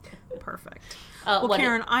 Perfect. Well,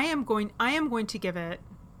 Karen, I am going to give it,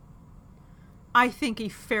 I think, a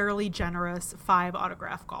fairly generous 5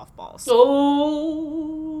 autographed golf balls.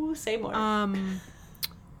 Oh, say more.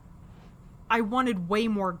 I wanted way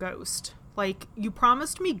more Ghost. Like, you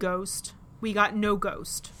promised me Ghost. We got no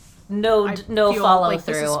Ghost. No feel follow like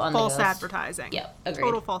through this is on false the Ghost. advertising. Yep, agreed.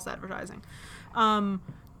 Total false advertising.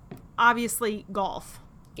 Obviously, golf.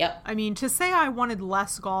 Yep. I mean, to say I wanted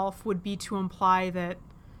less golf would be to imply that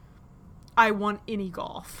I want any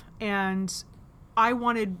golf. And I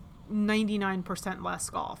wanted 99% less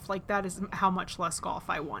golf. Like, that is how much less golf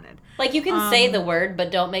I wanted. Like, you can say the word, but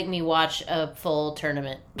don't make me watch a full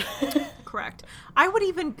tournament. Correct. I would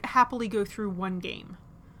even happily go through one game.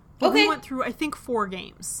 But Okay. we went through, I think, 4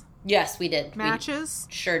 games. Yes, we did. Matches.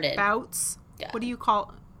 We sure did. Bouts. Yeah. What do you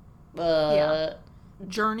call Yeah.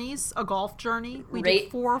 journeys? A golf journey? We Ra-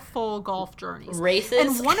 did 4 full golf journeys.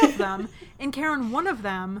 Races. And one of them, and Karen, one of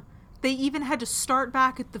them, they even had to start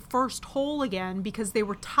back at the first hole again because they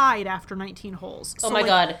were tied after 19 holes. Oh So, my like,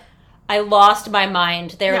 God. I lost my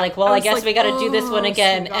mind. They were Yeah, like, well, I I was guess like, we got to do this one oh,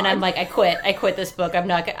 again. sweet And God. I'm like, I quit this book. I'm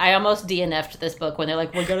not, I almost DNF'd this book when they're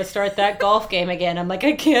like, we're going to start that golf game again. I'm like,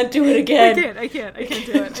 I can't do it again. I can't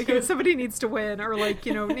do it. Somebody needs to win, or like,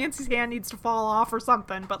 Nancy's hand needs to fall off or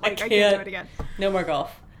something, but like, I can't do it again. No more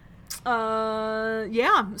golf.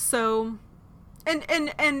 Yeah, so, and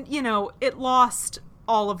it lost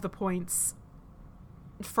all of the points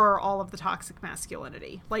for all of the toxic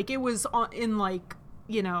masculinity. Like, it was in like,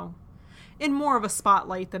 in more of a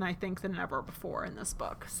spotlight than I think than ever before in this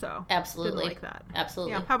book. So Absolutely. didn't like that.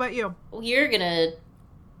 Absolutely. Yeah. How about you? You're going to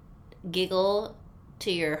giggle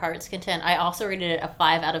to your heart's content. I also rated it a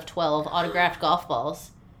 5 out of 12 autographed golf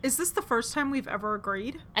balls. Is this the first time we've ever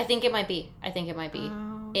agreed? I think it might be.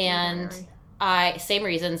 Oh, And Larry. same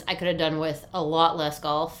reasons. I could have done with a lot less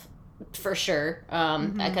golf, for sure.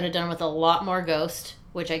 I could have done with a lot more Ghost,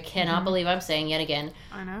 which I cannot believe I'm saying yet again.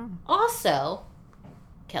 I know. Also,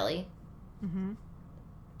 Kelly,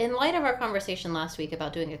 in light of our conversation last week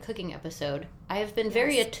about doing a cooking episode, I have been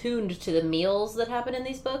very attuned to the meals that happen in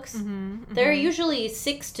these books. There are usually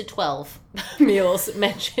 6 to 12 meals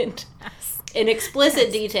mentioned in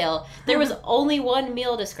explicit detail. There was only one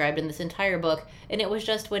meal described in this entire book, and it was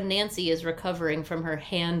just when Nancy is recovering from her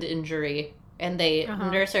hand injury, and they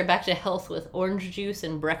nurse her back to health with orange juice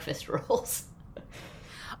and breakfast rolls.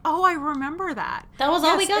 Oh, I remember that. That was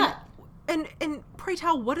all we got. And pray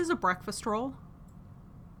tell, what is a breakfast roll?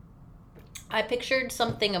 I pictured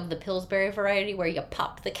something of the Pillsbury variety where you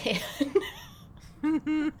pop the can.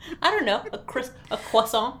 I don't know. A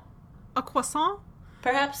croissant, A croissant?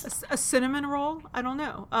 perhaps? A cinnamon roll? I don't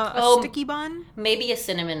know. A Oh. sticky bun? Maybe a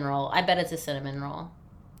cinnamon roll. I bet it's a cinnamon roll.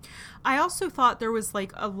 I also thought there was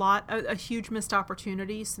like a huge missed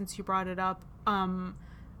opportunity, since you brought it up,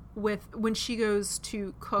 with when she goes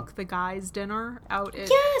to cook the guys' dinner out at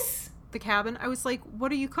Yes! the cabin. I was like,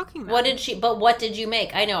 what are you cooking then? What did you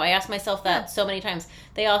make? I know, I asked myself that so many times.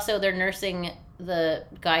 They're nursing the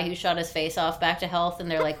guy who shot his face off back to health, and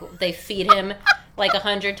they're like, they feed him like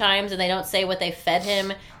 100 times, and they don't say what they fed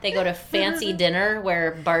him. They go to fancy dinner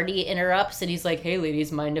where Barty interrupts, and he's like, hey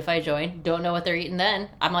ladies, mind if I join? Don't know what they're eating then.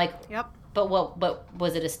 I'm like, Yep. but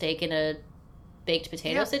was it a steak and a baked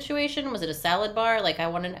potato situation? Was it a salad bar? Like, I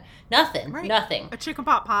want to know. Nothing. Right. Nothing. A chicken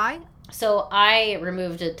pot pie? So I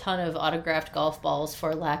removed a ton of autographed golf balls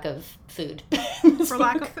for lack of food. For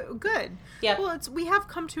lack of food. Good. Yeah. Well, we have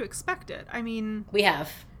come to expect it. I mean, We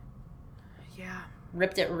have. yeah.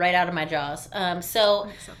 Ripped it right out of my jaws. So,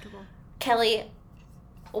 Unacceptable. Kelly,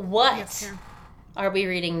 what Yes, Karen. are we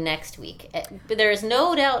reading next week? There is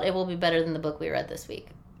no doubt it will be better than the book we read this week.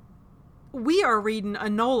 We are reading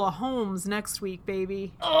Enola Holmes next week,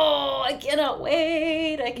 baby. Oh, I cannot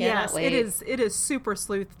wait. I cannot Yes, wait. it is super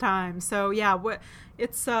sleuth time. So yeah,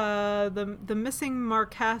 it's the Missing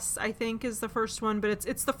Marquess, I think, is the first one, but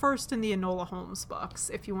it's the first in the Enola Holmes books,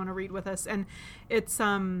 if you want to read with us. And it's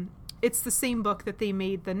the same book that they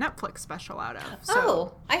made the Netflix special out of. So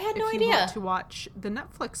Oh, I had no if you idea. want to watch the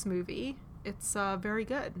Netflix movie, it's very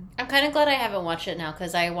good. I'm kind of glad I haven't watched it now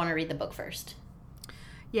because I want to read the book first.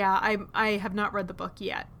 Yeah, I have not read the book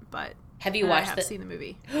yet, but Have you I watched have the... seen the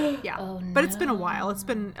movie. Yeah. Oh, But it's been a while. It's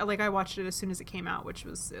been, like, I watched it as soon as it came out, which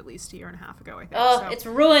was at least a year and a half ago, I think. Oh, So, it's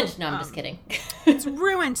ruined. No, I'm just kidding. it's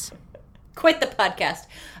ruined. Quit the podcast.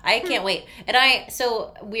 I can't wait. And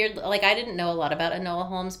weird, like, I didn't know a lot about Enola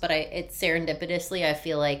Holmes, but it's serendipitously, I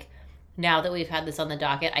feel like now that we've had this on the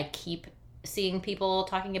docket, I keep seeing people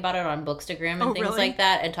talking about it on Bookstagram and things really? like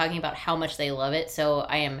that, and talking about how much they love it. So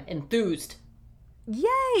I am enthused.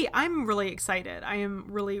 Yay! I'm really excited. I am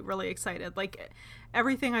really, really excited. Like,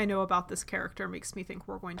 everything I know about this character makes me think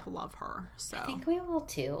we're going to love her. So, I think we will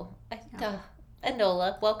too.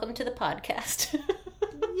 Enola, welcome to the podcast.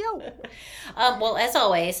 yo. Well, as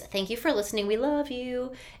always, thank you for listening. We love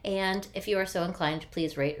you. And if you are so inclined,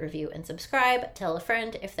 please rate, review, and subscribe. Tell a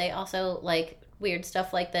friend if they also like weird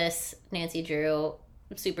stuff like this. Nancy Drew,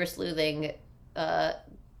 super sleuthing,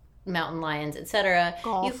 mountain lions, etc.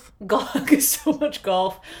 Golf. So much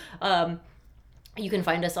golf. You can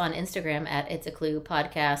find us on Instagram at It's a Clue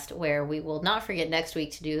Podcast, where we will not forget next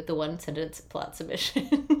week to do the one sentence plot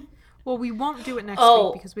submission. Well, we won't do it next Oh.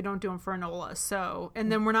 week because we don't do them for Enola. So,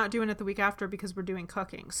 and then we're not doing it the week after because we're doing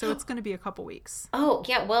cooking. So it's going to be a couple weeks. Oh,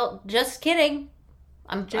 yeah, well, just kidding.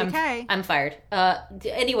 JK. I'm fired.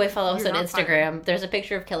 Anyway, follow us You're on not Instagram. fired. There's a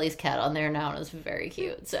picture of Kelly's cat on there now, and it's very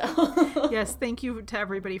cute. So Yes, thank you to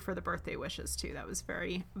everybody for the birthday wishes too. That was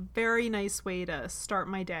very, very nice way to start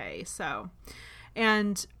my day. So,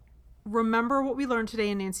 and remember what we learned today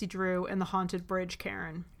in Nancy Drew and the Haunted Bridge,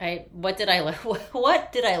 Karen. What did I learn?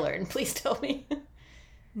 What did I learn? Please tell me.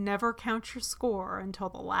 Never count your score until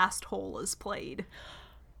the last hole is played.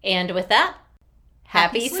 And with that,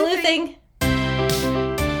 happy sleuthing.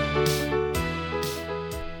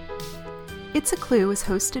 It's a Clue is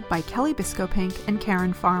hosted by Kelly Biscopink and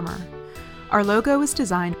Karen Farmer. Our logo is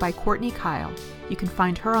designed by Courtney Kyle. You can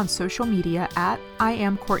find her on social media at I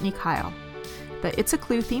am Courtney Kyle. The It's a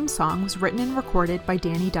Clue theme song was written and recorded by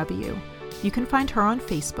Danny W. You can find her on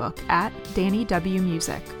Facebook at Danny W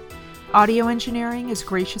Music. Audio engineering is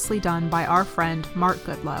graciously done by our friend Mark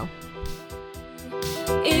Goodlow.